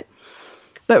have it.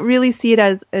 But really see it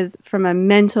as from a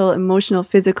mental, emotional,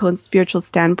 physical, and spiritual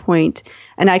standpoint.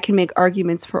 And I can make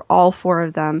arguments for all 4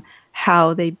 of them,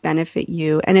 how they benefit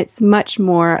you. And it's much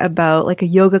more about like a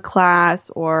yoga class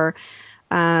or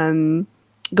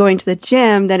going to the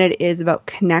gym than it is about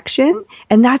connection.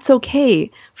 And that's okay.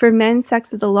 For men,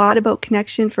 sex is a lot about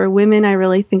connection. For women, I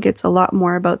really think it's a lot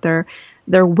more about their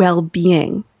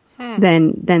well-being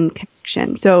than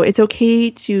connection. So it's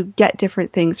okay to get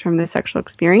different things from the sexual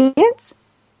experience.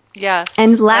 Yes.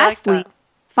 And lastly,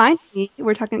 finally,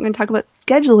 we're going to talk about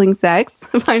scheduling sex.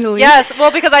 Finally. Yes.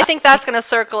 Well, because I think that's going to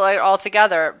circle it all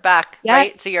together back,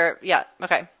 right? To your,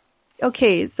 okay.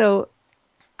 Okay. So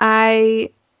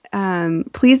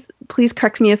please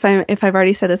correct me if I've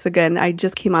already said this again. I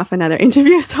just came off another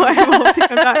interview, so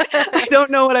I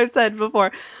don't know what I've said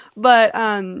before. But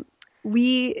I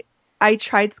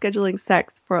tried scheduling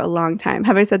sex for a long time.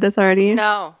 Have I said this already?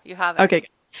 No, you haven't. Okay.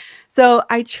 So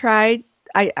I tried.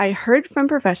 I heard from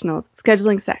professionals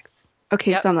scheduling sex.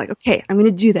 Okay, So I'm like, okay, I'm going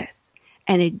to do this,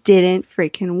 and it didn't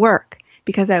freaking work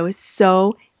because I was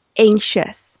so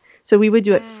anxious. So we would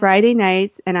do it Friday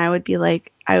nights, and I would be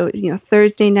like,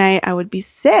 Thursday night, I would be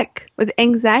sick with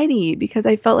anxiety because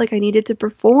I felt like I needed to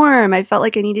perform. I felt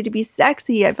like I needed to be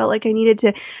sexy. I felt like I needed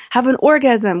to have an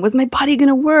orgasm. Was my body going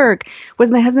to work?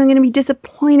 Was my husband going to be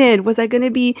disappointed? Was I going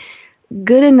to be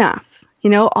good enough?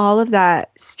 All of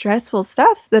that stressful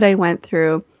stuff that I went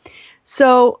through.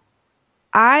 So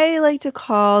I like to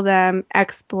call them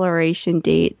exploration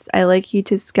dates. I like you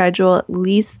to schedule at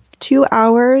least 2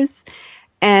 hours.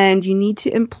 And you need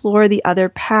to explore the other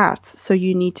paths. So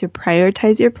you need to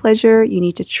prioritize your pleasure. You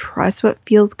need to trust what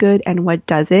feels good and what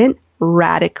doesn't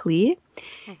radically.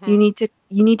 Mm-hmm.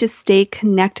 You need to stay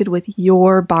connected with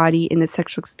your body in the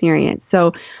sexual experience.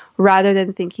 So rather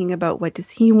than thinking about what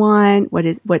does he want,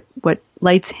 what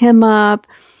lights him up,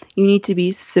 you need to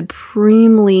be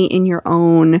supremely in your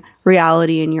own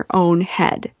reality, in your own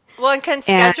head. Well, and can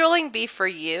scheduling be for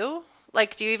you?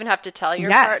 Like, do you even have to tell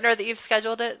your partner that you've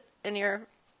scheduled it in your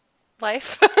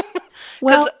life?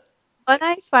 Well, what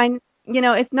I find,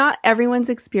 it's not everyone's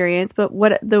experience, but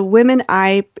what the women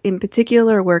I in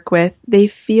particular work with, they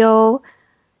feel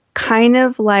kind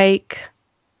of like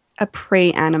a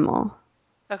prey animal.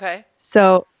 Okay.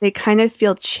 So they kind of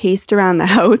feel chased around the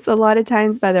house a lot of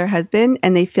times by their husband,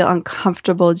 and they feel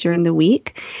uncomfortable during the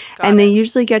week. They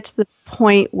usually get to the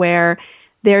point where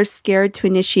they're scared to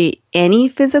initiate any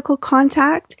physical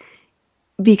contact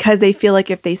because they feel like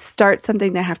if they start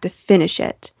something, they have to finish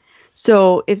it.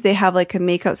 So if they have like a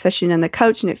makeout session on the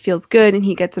couch and it feels good and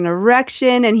he gets an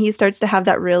erection and he starts to have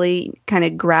that really kind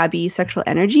of grabby sexual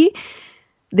energy,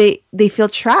 they feel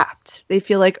trapped. They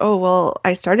feel like, oh, well,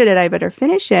 I started it, I better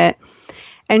finish it.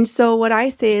 And so what I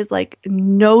say is like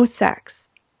no sex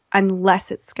unless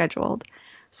it's scheduled.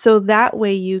 So that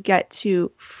way you get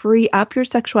to free up your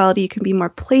sexuality. You can be more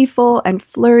playful and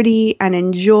flirty and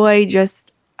enjoy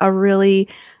just a really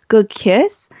good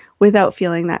kiss without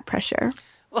feeling that pressure.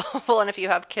 Well, and if you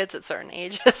have kids at certain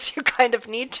ages, you kind of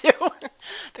need to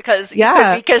because you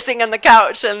could be kissing on the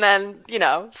couch and then,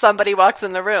 somebody walks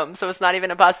in the room. So it's not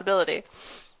even a possibility.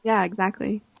 Yeah,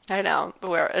 exactly. I know.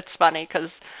 It's funny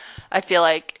because I feel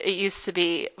like it used to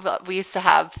be, we used to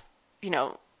have,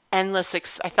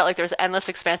 I felt like there was endless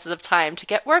expanses of time to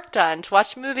get work done, to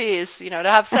watch movies, to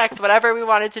have sex, whatever we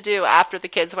wanted to do after the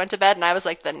kids went to bed. And I was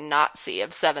like the Nazi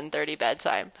of 7:30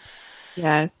 bedtime.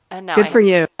 Yes. And now good for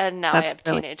you. And now I have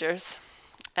teenagers.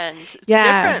 And it's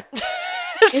different.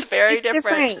 It's very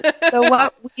different. So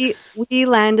what we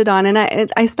landed on, and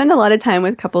I spend a lot of time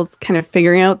with couples kind of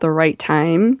figuring out the right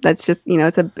time. That's just,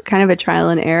 it's a kind of a trial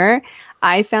and error.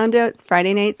 I found out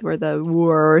Friday nights were the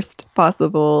worst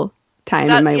possible time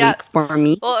in my week for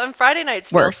me. Well, and Friday nights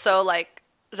feel so like,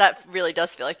 that really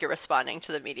does feel like you're responding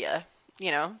to the media,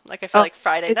 like I feel like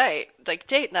Friday night, like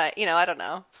date night, I don't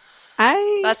know.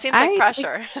 That seems like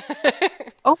pressure.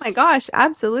 Oh my gosh,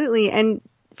 absolutely. And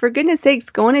for goodness sakes,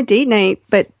 go on a date night,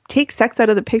 but take sex out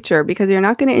of the picture because you're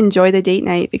not going to enjoy the date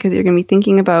night because you're going to be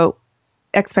thinking about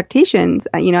expectations,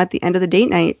 at the end of the date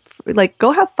night. Like,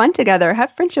 go have fun together,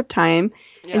 have friendship time,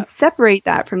 and separate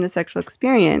that from the sexual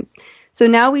experience. So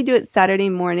now we do it Saturday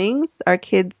mornings. Our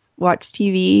kids watch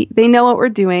TV. They know what we're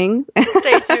doing.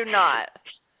 They do not.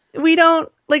 We don't,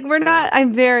 like, we're not,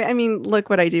 look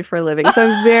what I do for a living. So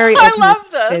I'm very I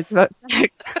love this. About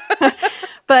sex.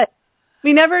 But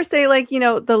we never say, like,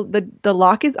 the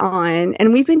lock is on.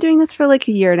 And we've been doing this for like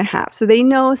a year and a half. So they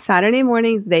know Saturday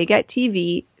mornings they get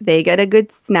TV, they get a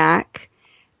good snack,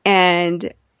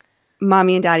 and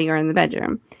mommy and daddy are in the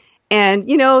bedroom. And,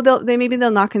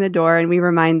 they'll knock on the door and we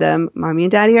remind them, mommy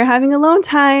and daddy are having alone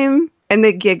time. And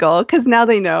they giggle because now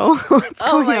they know what's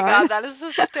going on. Oh my God, that is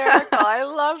hysterical. I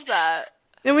love that.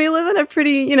 And we live in a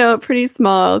pretty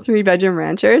small 3-bedroom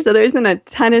rancher. So there isn't a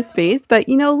ton of space. But,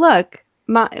 look,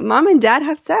 mom and dad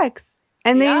have sex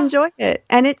and they enjoy it.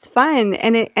 And it's fun.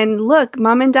 And look,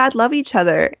 mom and dad love each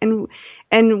other. And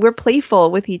we're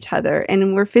playful with each other.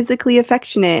 And we're physically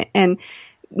affectionate. And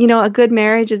a good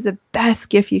marriage is the best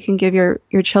gift you can give your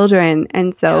children.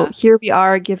 And so here we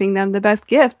are giving them the best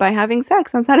gift by having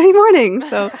sex on Saturday morning.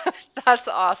 So that's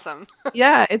awesome.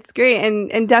 Yeah, it's great.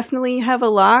 And definitely have a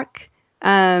lock.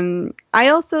 I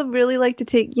also really like to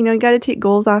take, you got to take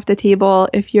goals off the table.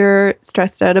 If you're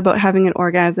stressed out about having an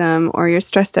orgasm or you're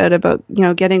stressed out about,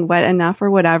 getting wet enough or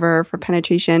whatever for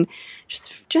penetration,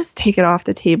 just take it off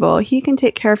the table. He can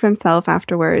take care of himself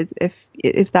afterwards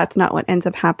if that's not what ends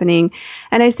up happening.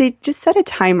 And I say, just set a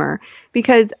timer,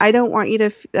 because I don't want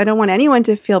anyone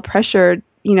to feel pressured,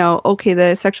 okay,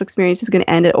 the sexual experience is going to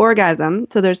end at orgasm.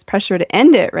 So there's pressure to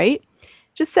end it, right?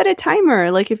 Just set a timer.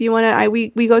 Like, if you want to,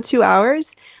 we go 2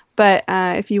 hours, but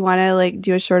if you want to, like,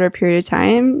 do a shorter period of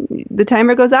time, the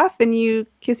timer goes off and you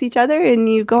kiss each other and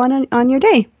you go on your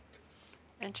day.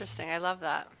 Interesting. I love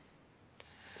that.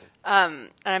 And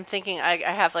I'm thinking I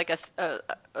have like a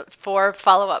 4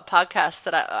 follow-up podcasts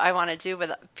that I want to do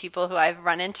with people who I've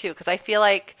run into, because I feel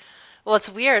like, well, it's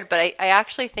weird, but I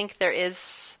actually think there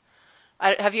is.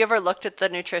 Have you ever looked at the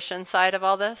nutrition side of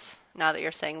all this? Now that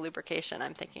you're saying lubrication,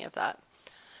 I'm thinking of that.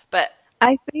 But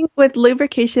I think with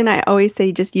lubrication, I always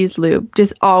say just use lube.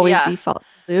 Just always default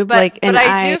lube. But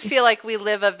I do feel like we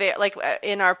live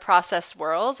in our processed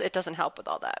world, it doesn't help with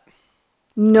all that.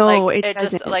 No, it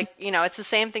doesn't. Just, like, it's the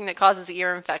same thing that causes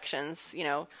ear infections,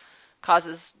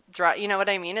 causes dry, you know what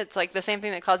I mean? It's like the same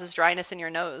thing that causes dryness in your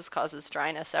nose causes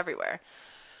dryness everywhere.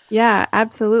 Yeah,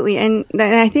 absolutely. And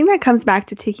I think that comes back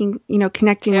to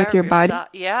connecting with your body.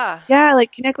 Yeah. Yeah,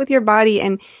 like, connect with your body.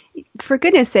 And for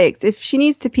goodness sakes, if she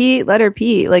needs to pee, let her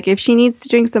pee. Like, if she needs to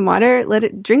drink some water, let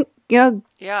it drink, chug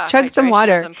some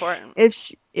water. Is important.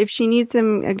 If she needs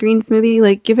a green smoothie,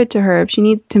 like, give it to her. If she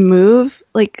needs to move,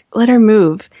 like, let her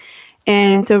move.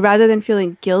 And so rather than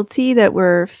feeling guilty that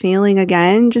we're failing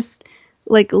again, just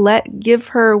like give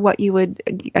her what you would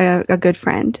a good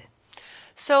friend.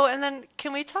 So, and then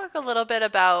can we talk a little bit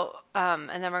about, and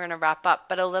then we're going to wrap up,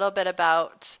 but a little bit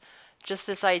about just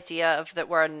this idea of that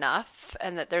we're enough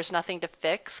and that there's nothing to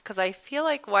fix? Because I feel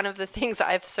like one of the things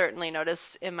I've certainly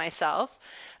noticed in myself,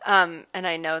 and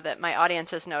I know that my audience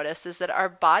has noticed, is that our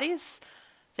bodies,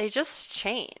 they just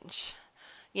change,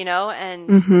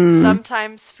 and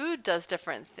sometimes food does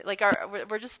different,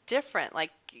 we're just different.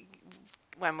 Like,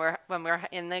 when we're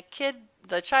in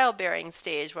the childbearing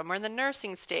stage, when we're in the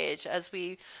nursing stage, as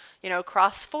we,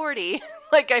 cross 40,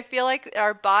 like, I feel like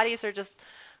our bodies are just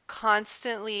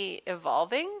constantly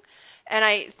evolving. And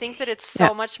I think that it's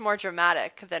so much more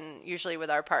dramatic than usually with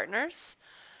our partners,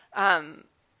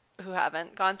 who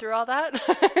haven't gone through all that.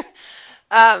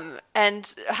 And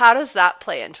how does that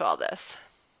play into all this?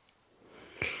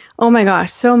 Oh my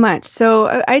gosh, so much.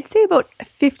 So I'd say about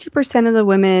 50% of the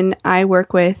women I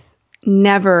work with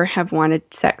never have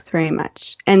wanted sex very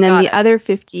much. And then other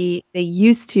 50, they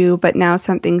used to, but now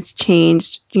something's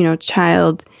changed,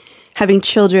 having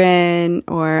children,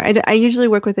 or I usually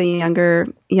work with a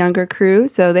younger crew,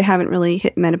 so they haven't really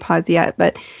hit menopause yet.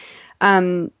 But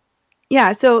so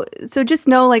just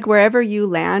know, like, wherever you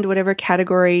land, whatever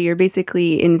category you're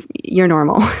basically you're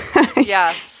normal.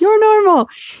 Yeah. You're normal.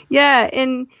 Yeah.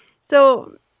 And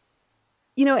so,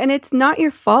 and it's not your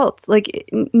fault. Like,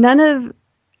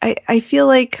 I feel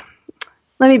like,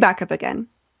 let me back up again.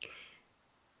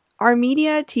 Our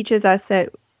media teaches us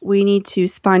that we need to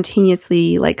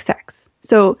spontaneously like sex.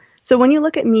 So when you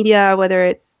look at media, whether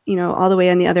it's, all the way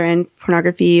on the other end,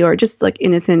 pornography, or just like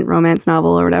innocent romance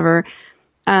novel or whatever,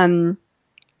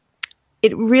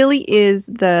 it really is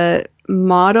the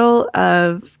model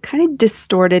of kind of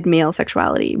distorted male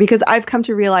sexuality, because I've come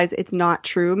to realize it's not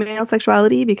true male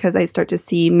sexuality, because I start to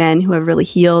see men who have really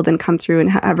healed and come through and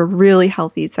have a really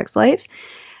healthy sex life.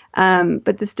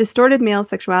 But this distorted male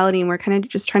sexuality, and we're kind of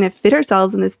just trying to fit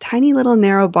ourselves in this tiny little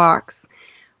narrow box,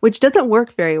 which doesn't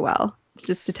work very well,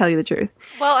 just to tell you the truth.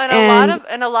 Well,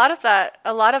 and a lot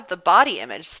of the body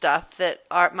image stuff that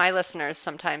my listeners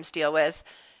sometimes deal with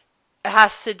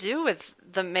has to do with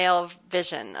the male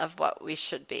vision of what we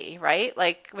should be, right?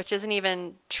 Like, which isn't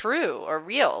even true or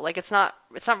real. Like, it's not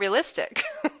realistic.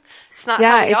 It's not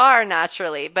how we are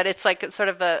naturally, but it's like it's sort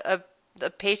of a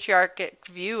patriarchic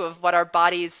view of what our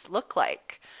bodies look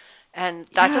like. And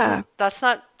that's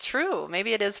not true.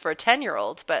 Maybe it is for a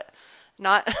 10-year-old, but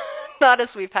not not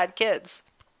as we've had kids.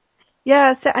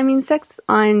 Yeah, I mean, sex,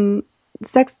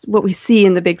 what we see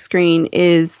in the big screen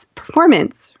is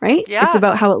performance, right? Yeah. It's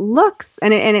about how it looks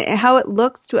and how it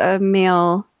looks to a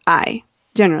male eye,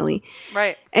 generally.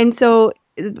 Right. And so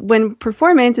when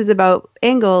performance is about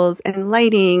angles and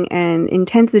lighting and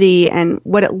intensity and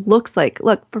what it looks like,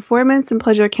 look, performance and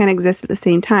pleasure can't exist at the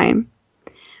same time.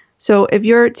 So if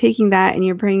you're taking that and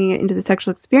you're bringing it into the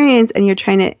sexual experience and you're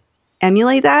trying to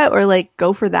emulate that or like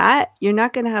go for that, you're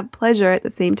not going to have pleasure at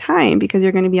the same time because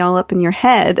you're going to be all up in your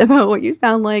head about what you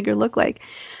sound like or look like.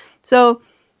 So,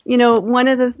 one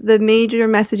of the major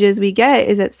messages we get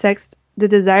is that the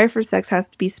desire for sex has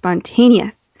to be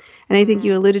spontaneous. And I think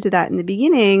you alluded to that in the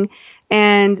beginning.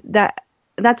 And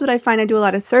that's what I find. I do a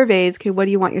lot of surveys. Okay, what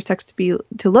do you want your sex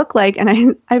to look like?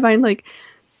 And I find like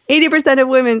 80% of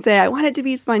women say, I want it to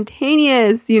be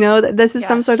spontaneous, that this is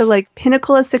some sort of like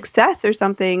pinnacle of success or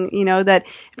something, that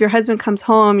if your husband comes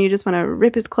home, you just want to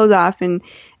rip his clothes off and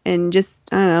just,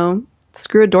 I don't know,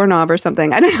 screw a doorknob or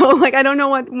something. I don't know. Like, I don't know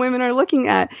what women are looking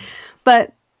at,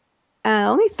 but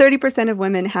only 30% of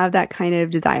women have that kind of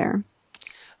desire.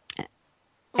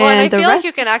 Well, and I feel like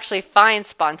you can actually find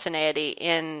spontaneity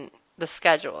in the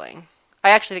scheduling. I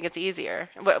actually think it's easier,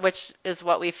 which is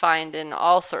what we find in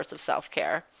all sorts of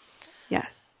self-care.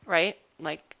 Yes. Right?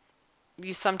 Like,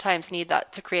 you sometimes need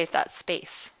that to create that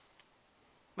space.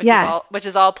 Which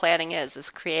is all planning is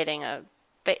creating a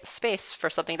space for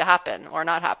something to happen or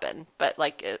not happen. But,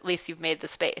 like, at least you've made the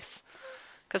space.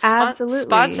 Because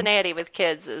spontaneity with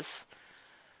kids is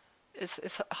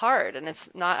hard, and it's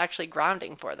not actually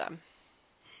grounding for them.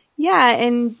 Yeah,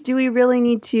 and do we really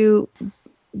need to...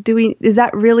 is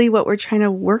that really what we're trying to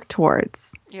work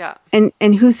towards? Yeah.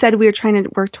 And who said we were trying to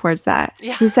work towards that?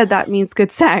 Yeah. Who said that means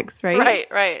good sex, right?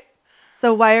 Right.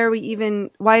 So why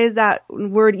is that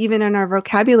word even in our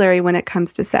vocabulary when it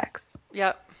comes to sex?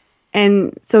 Yep.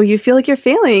 And so you feel like you're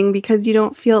failing because you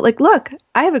don't feel like, look,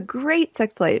 I have a great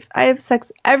sex life. I have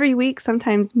sex every week,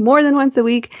 sometimes more than once a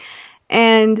week.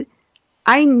 And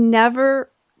I never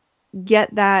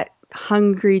get that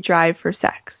hungry drive for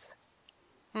sex.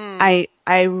 I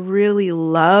really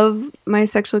love my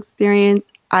sexual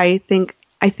experience. I think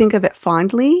of it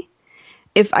fondly.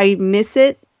 If I miss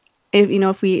it,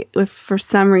 if for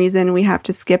some reason we have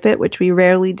to skip it, which we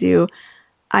rarely do,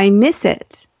 I miss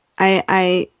it.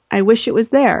 I wish it was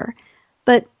there,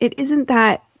 but it isn't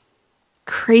that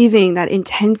craving, that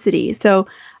intensity. So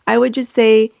I would just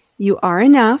say you are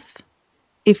enough.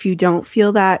 If you don't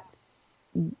feel that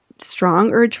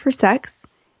strong urge for sex,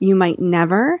 you might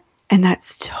never. And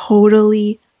that's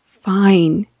totally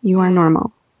fine. You are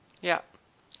normal. Yeah,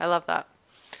 I love that.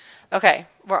 Okay,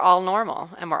 we're all normal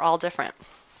and we're all different.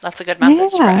 That's a good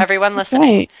message for everyone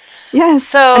listening. Right. Yes.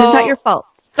 So and it's not your fault.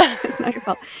 It's not your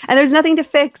fault. And there's nothing to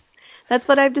fix. That's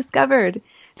what I've discovered.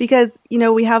 Because,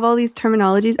 we have all these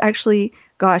terminologies. Actually,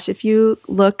 gosh, if you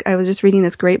look, I was just reading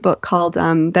this great book called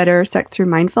Better Sex Through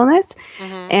Mindfulness.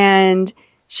 Mm-hmm. And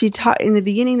she taught in the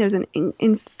beginning, there's an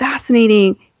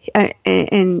fascinating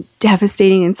and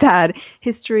devastating and sad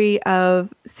history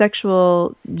of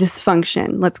sexual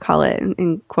dysfunction, let's call it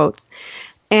in quotes.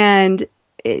 And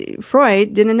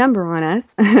Freud did a number on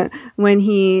us when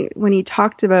he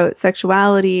talked about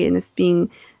sexuality and this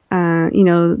being,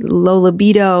 low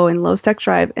libido and low sex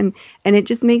drive. And it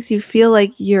just makes you feel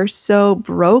like you're so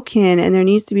broken and there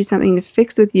needs to be something to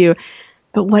fix with you.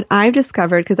 But what I've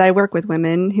discovered, because I work with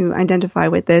women who identify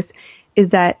with this, is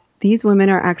that these women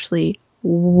are actually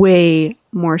way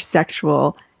more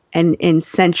sexual and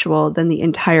sensual than the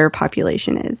entire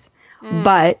population is.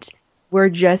 But we're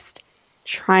just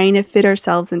trying to fit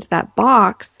ourselves into that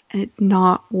box and it's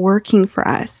not working for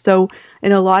us. So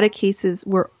in a lot of cases,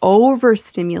 we're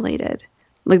overstimulated.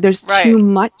 Like there's too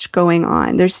much going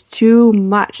on. There's too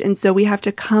much. And so we have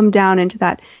to come down into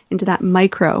that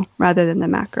micro rather than the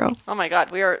macro. Oh my God.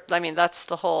 That's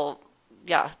the whole,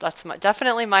 that's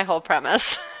definitely my whole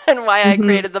premise and why I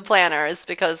created the planner is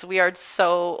because we're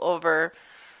so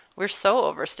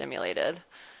overstimulated.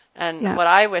 And what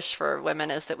I wish for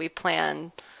women is that we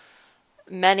plan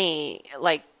many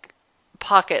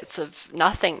pockets of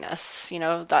nothingness,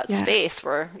 that Yes. space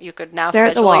where you could now Stare at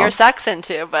the schedule your wall. sex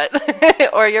into,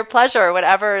 but or your pleasure or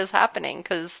whatever is happening,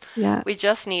 because Yeah. we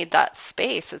just need that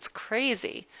space. It's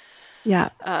crazy, Yeah.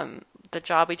 the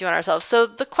job we do on ourselves. So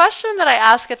the question that I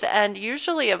ask at the end,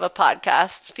 usually of a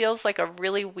podcast, feels like a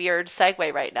really weird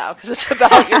segue right now because it's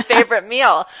about your favorite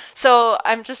meal. So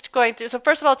I'm just going through. So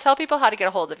first of all, tell people how to get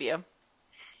a hold of you.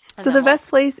 So the best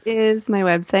place is my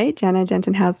website,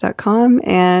 jennadentonhouse.com,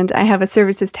 and I have a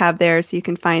services tab there so you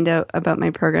can find out about my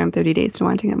program, 30 Days to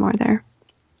Wanting It More, there.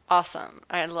 Awesome.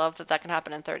 I love that can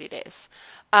happen in 30 days.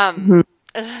 Mm-hmm.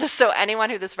 So anyone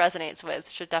who this resonates with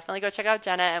should definitely go check out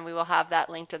Jenna, and we will have that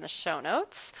linked in the show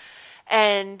notes.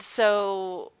 And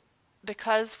so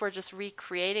because we're just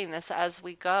recreating this as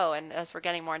we go and as we're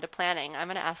getting more into planning, I'm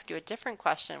going to ask you a different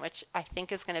question, which I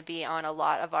think is going to be on a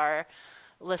lot of our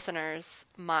listeners'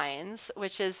 minds,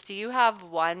 which is, do you have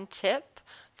one tip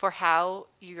for how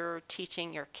you're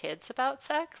teaching your kids about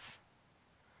sex?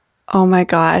 Oh my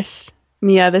gosh.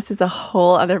 Mia, this is a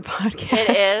whole other podcast. It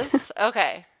is?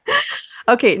 Okay.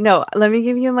 Okay, no, let me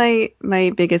give you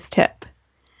my biggest tip.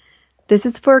 This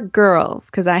is for girls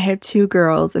because I have 2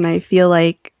 girls, and I feel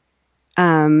like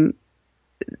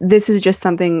this is just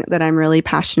something that I'm really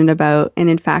passionate about. And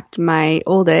in fact, my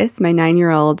oldest, my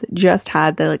 9-year-old, just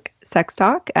had the sex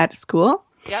talk at school.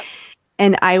 Yep.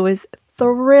 And I was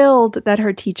thrilled that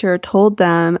her teacher told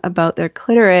them about their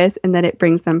clitoris and that it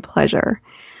brings them pleasure.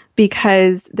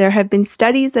 Because there have been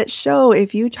studies that show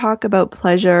if you talk about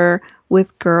pleasure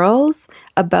with girls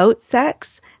about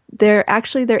sex, their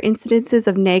incidences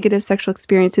of negative sexual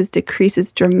experiences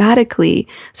decreases dramatically.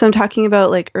 So I'm talking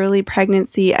about like early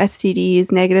pregnancy,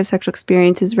 STDs, negative sexual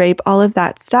experiences, rape, all of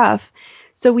that stuff.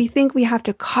 So we think we have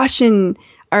to caution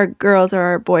our girls or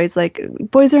our boys, like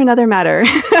boys are another matter,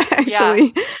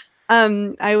 actually.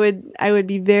 Yeah. I would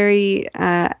be very,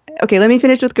 okay, let me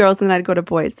finish with girls and then I'd go to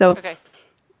boys. So okay.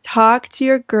 Talk to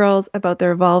your girls about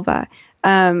their vulva.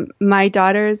 My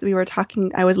daughters, we were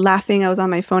talking, I was laughing. I was on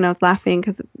my phone. I was laughing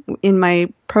because in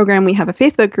my program, we have a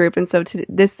Facebook group. And so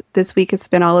this week has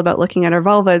been all about looking at our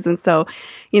vulvas. And so,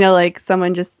 like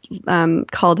someone just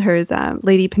called hers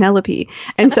Lady Penelope.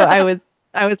 And so I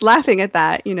was laughing at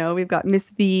that. We've got Miss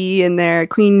V in there,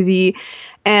 Queen V.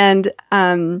 And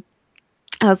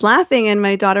I was laughing and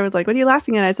my daughter was like, "What are you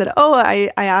laughing at?" I said, "Oh, I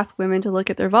ask women to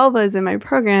look at their vulvas in my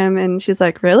program." And she's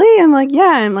like, "Really?" I'm like, "Yeah."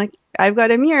 I'm like, "I've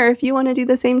got a mirror if you want to do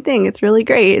the same thing. It's really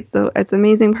great. It's an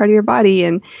amazing part of your body."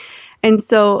 And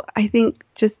so I think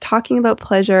just talking about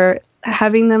pleasure,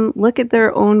 having them look at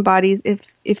their own bodies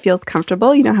if it feels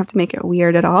comfortable. You don't have to make it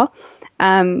weird at all.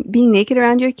 Being naked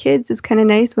around your kids is kind of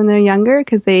nice when they're younger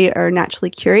because they are naturally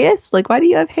curious. Like, why do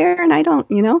you have hair and I don't,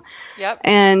 Yep.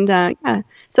 And yeah.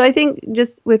 So I think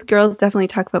just with girls, definitely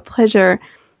talk about pleasure.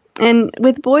 And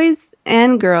with boys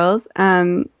and girls,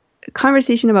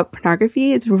 conversation about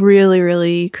pornography is really,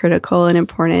 really critical and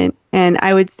important. And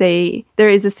I would say there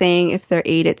is a saying, if they're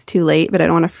 8, it's too late, but I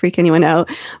don't want to freak anyone out.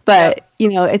 But,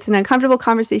 yep. It's an uncomfortable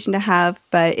conversation to have,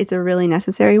 but it's a really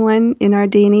necessary one in our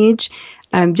day and age,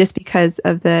 just because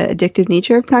of the addictive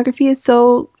nature of pornography is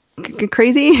so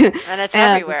crazy. And it's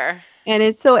everywhere. And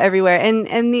it's so everywhere.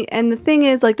 And the thing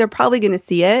is, like, they're probably going to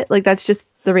see it. Like, that's just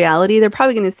the reality. They're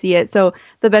probably going to see it. So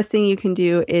the best thing you can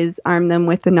do is arm them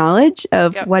with the knowledge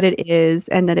of yep. what it is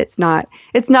and that it's not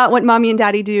what mommy and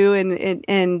daddy do. And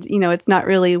it's not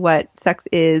really what sex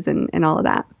is and all of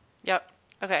that. Yep.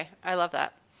 Okay. I love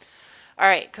that. All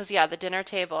right. Because, the dinner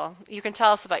table, you can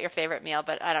tell us about your favorite meal,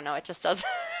 but I don't know. It just doesn't.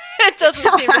 It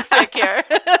doesn't seem to stick here.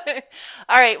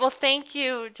 All right. Well, thank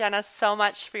you, Jenna, so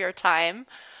much for your time.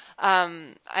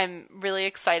 I'm really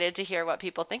excited to hear what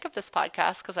people think of this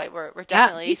podcast because we're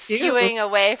definitely skewing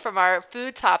away from our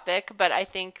food topic, but I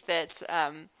think that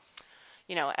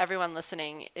everyone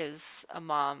listening is a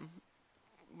mom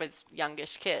with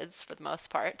youngish kids for the most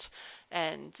part,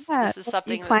 and this is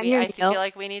something that I feel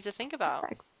like we need to think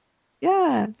about.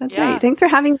 Yeah, that's right. Thanks for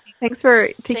having me. Thanks for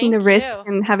taking the risk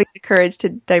and having the courage to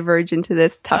diverge into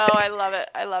this topic. Oh, I love it.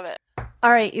 I love it. All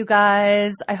right, you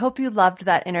guys, I hope you loved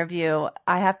that interview.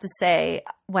 I have to say,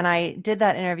 when I did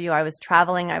that interview, I was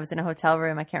traveling. I was in a hotel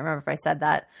room. I can't remember if I said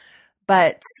that,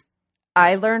 but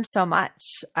I learned so much.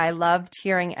 I loved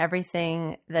hearing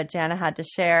everything that Jana had to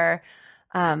share.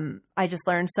 I just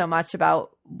learned so much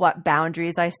about what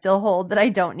boundaries I still hold that I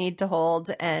don't need to hold,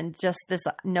 and just this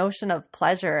notion of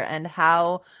pleasure and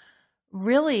how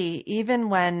really, even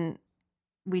when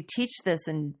we teach this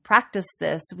and practice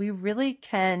this, we really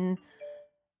can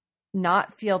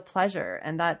not feel pleasure.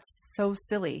 And that's so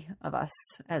silly of us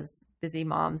as busy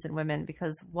moms and women,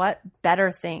 because what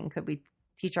better thing could we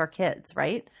teach our kids,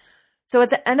 right? So at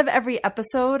the end of every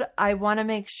episode, I want to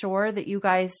make sure that you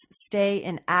guys stay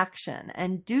in action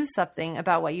and do something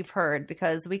about what you've heard,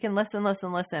 because we can listen,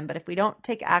 but if we don't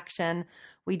take action,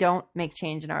 we don't make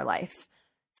change in our life.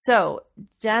 So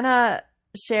Jenna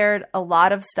shared a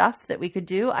lot of stuff that we could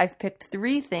do. I've picked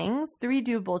 3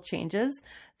 doable changes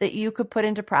that you could put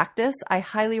into practice. I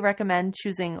highly recommend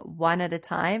choosing one at a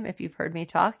time. If you've heard me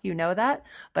talk, you know that,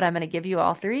 but I'm going to give you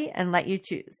all 3 and let you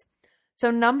choose. So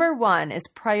number 1 is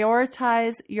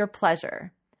prioritize your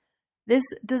pleasure. This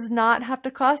does not have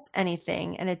to cost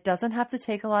anything, and it doesn't have to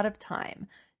take a lot of time.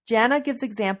 Jana gives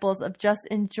examples of just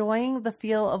enjoying the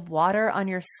feel of water on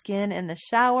your skin in the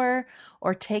shower,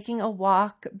 or taking a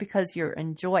walk because you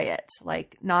enjoy it,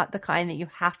 like not the kind that you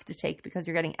have to take because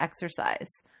you're getting exercise,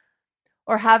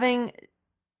 or having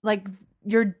like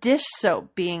your dish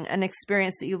soap being an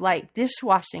experience that you like,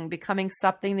 dishwashing becoming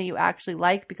something that you actually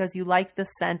like because you like the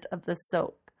scent of the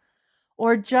soap,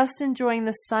 or just enjoying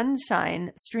the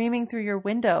sunshine streaming through your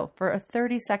window for a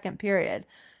 30-second period.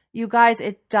 You guys,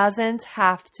 it doesn't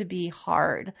have to be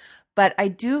hard, but I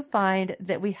do find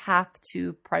that we have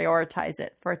to prioritize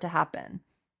it for it to happen.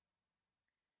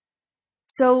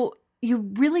 So you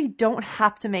really don't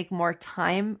have to make more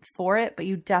time for it, but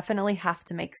you definitely have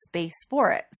to make space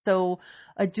for it. So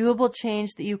a doable change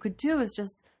that you could do is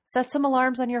just set some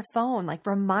alarms on your phone, like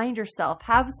remind yourself,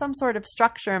 have some sort of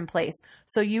structure in place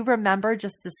so you remember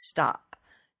just to stop,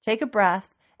 take a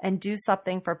breath, and do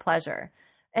something for pleasure.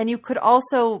 And you could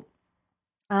also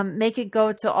make it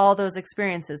go to all those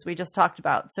experiences we just talked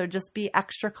about. So just be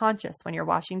extra conscious when you're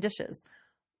washing dishes,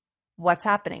 what's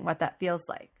happening, what that feels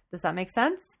like. Does that make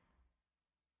sense?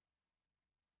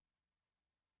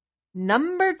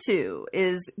 Number 2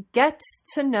 is get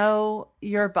to know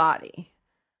your body.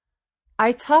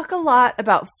 I talk a lot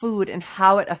about food and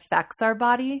how it affects our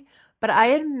body, but I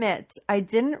admit I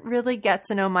didn't really get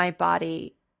to know my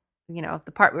body,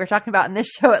 the part we were talking about in this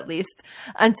show at least,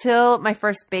 until my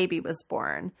first baby was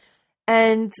born.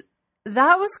 And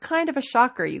that was kind of a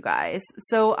shocker, you guys.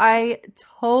 So I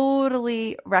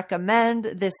totally recommend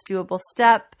this doable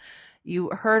step.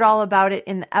 You heard all about it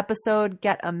in the episode.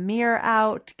 Get a mirror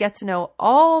out, get to know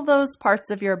all those parts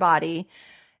of your body.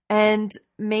 And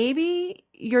maybe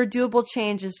your doable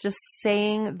change is just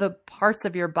saying the parts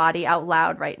of your body out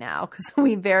loud right now, because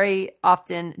we very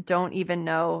often don't even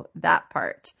know that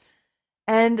part.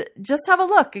 And just have a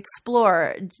look,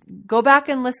 explore, go back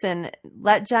and listen.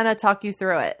 Let Jenna talk you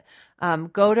through it.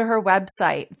 Go to her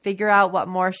website, figure out what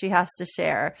more she has to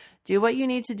share. Do what you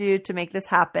need to do to make this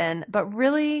happen, but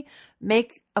really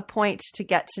make a point to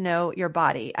get to know your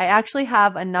body. I actually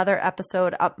have another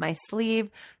episode up my sleeve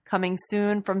coming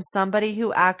soon from somebody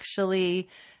who actually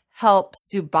helps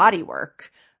do body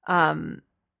work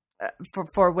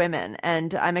for women.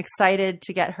 And I'm excited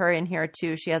to get her in here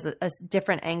too. She has a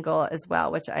different angle as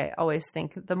well, which I always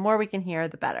think the more we can hear,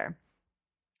 the better.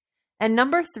 And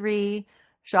number 3,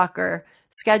 shocker,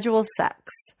 schedule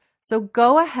sex. So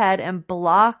go ahead and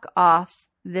block off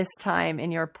this time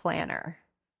in your planner.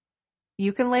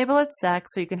 You can label it sex,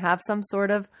 or you can have some sort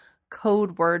of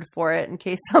code word for it in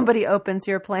case somebody opens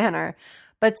your planner.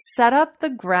 But set up the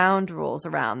ground rules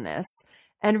around this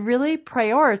and really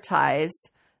prioritize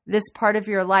this part of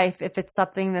your life if it's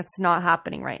something that's not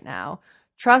happening right now.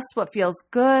 Trust what feels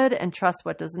good and trust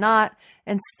what does not,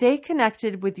 and stay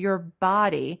connected with your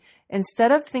body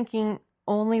instead of thinking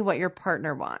only what your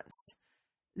partner wants.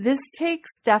 This takes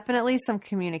definitely some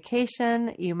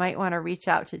communication. You might want to reach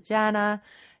out to Jana.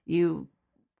 You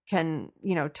can,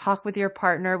 talk with your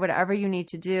partner, whatever you need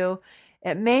to do.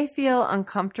 It may feel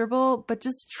uncomfortable, but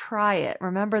just try it.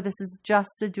 Remember, this is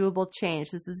just a doable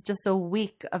change. This is just a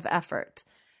week of effort.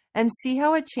 And see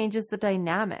how it changes the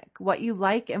dynamic, what you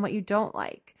like and what you don't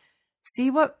like. See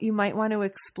what you might want to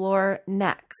explore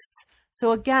next.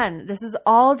 So again, this is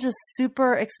all just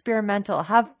super experimental.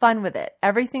 Have fun with it.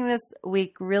 Everything this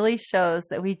week really shows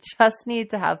that we just need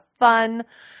to have fun,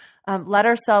 let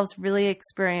ourselves really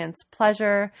experience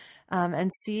pleasure,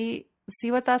 and see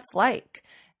what that's like.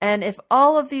 And if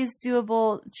all of these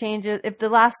doable changes, if the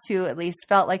last 2 at least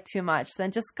felt like too much,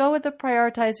 then just go with the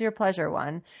prioritize your pleasure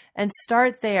one and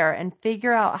start there and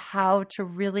figure out how to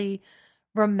really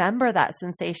remember that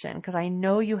sensation, because I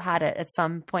know you had it at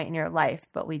some point in your life,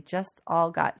 but we just all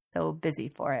got so busy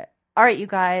for it. All right, you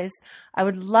guys, I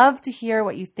would love to hear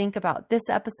what you think about this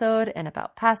episode and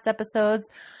about past episodes.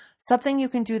 Something you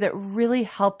can do that really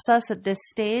helps us at this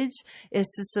stage is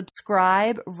to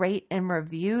subscribe, rate, and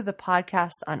review the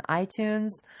podcast on iTunes.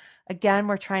 Again,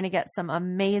 we're trying to get some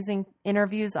amazing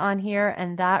interviews on here,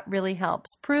 and that really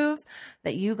helps prove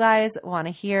that you guys want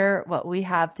to hear what we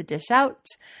have to dish out.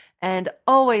 And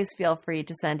always feel free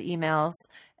to send emails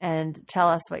and tell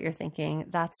us what you're thinking.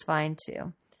 That's fine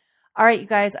too. All right, you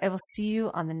guys, I will see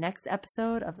you on the next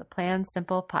episode of the Plan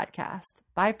Simple podcast.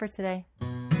 Bye for today.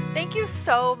 Thank you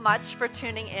so much for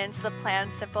tuning in to the Plan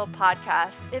Simple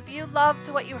podcast. If you loved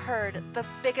what you heard, the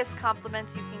biggest compliment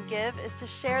you can give is to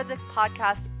share the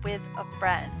podcast with a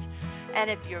friend. And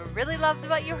if you really loved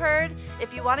what you heard,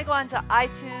 if you want to go onto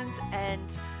iTunes and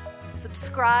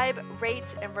subscribe, rate,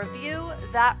 and review,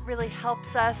 that really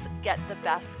helps us get the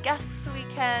best guests we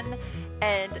can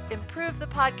and improve the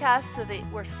podcast so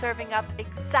that we're serving up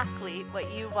exactly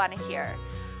what you want to hear.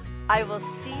 I will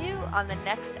see you on the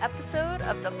next episode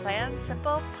of the Plan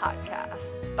Simple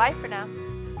podcast. Bye for now.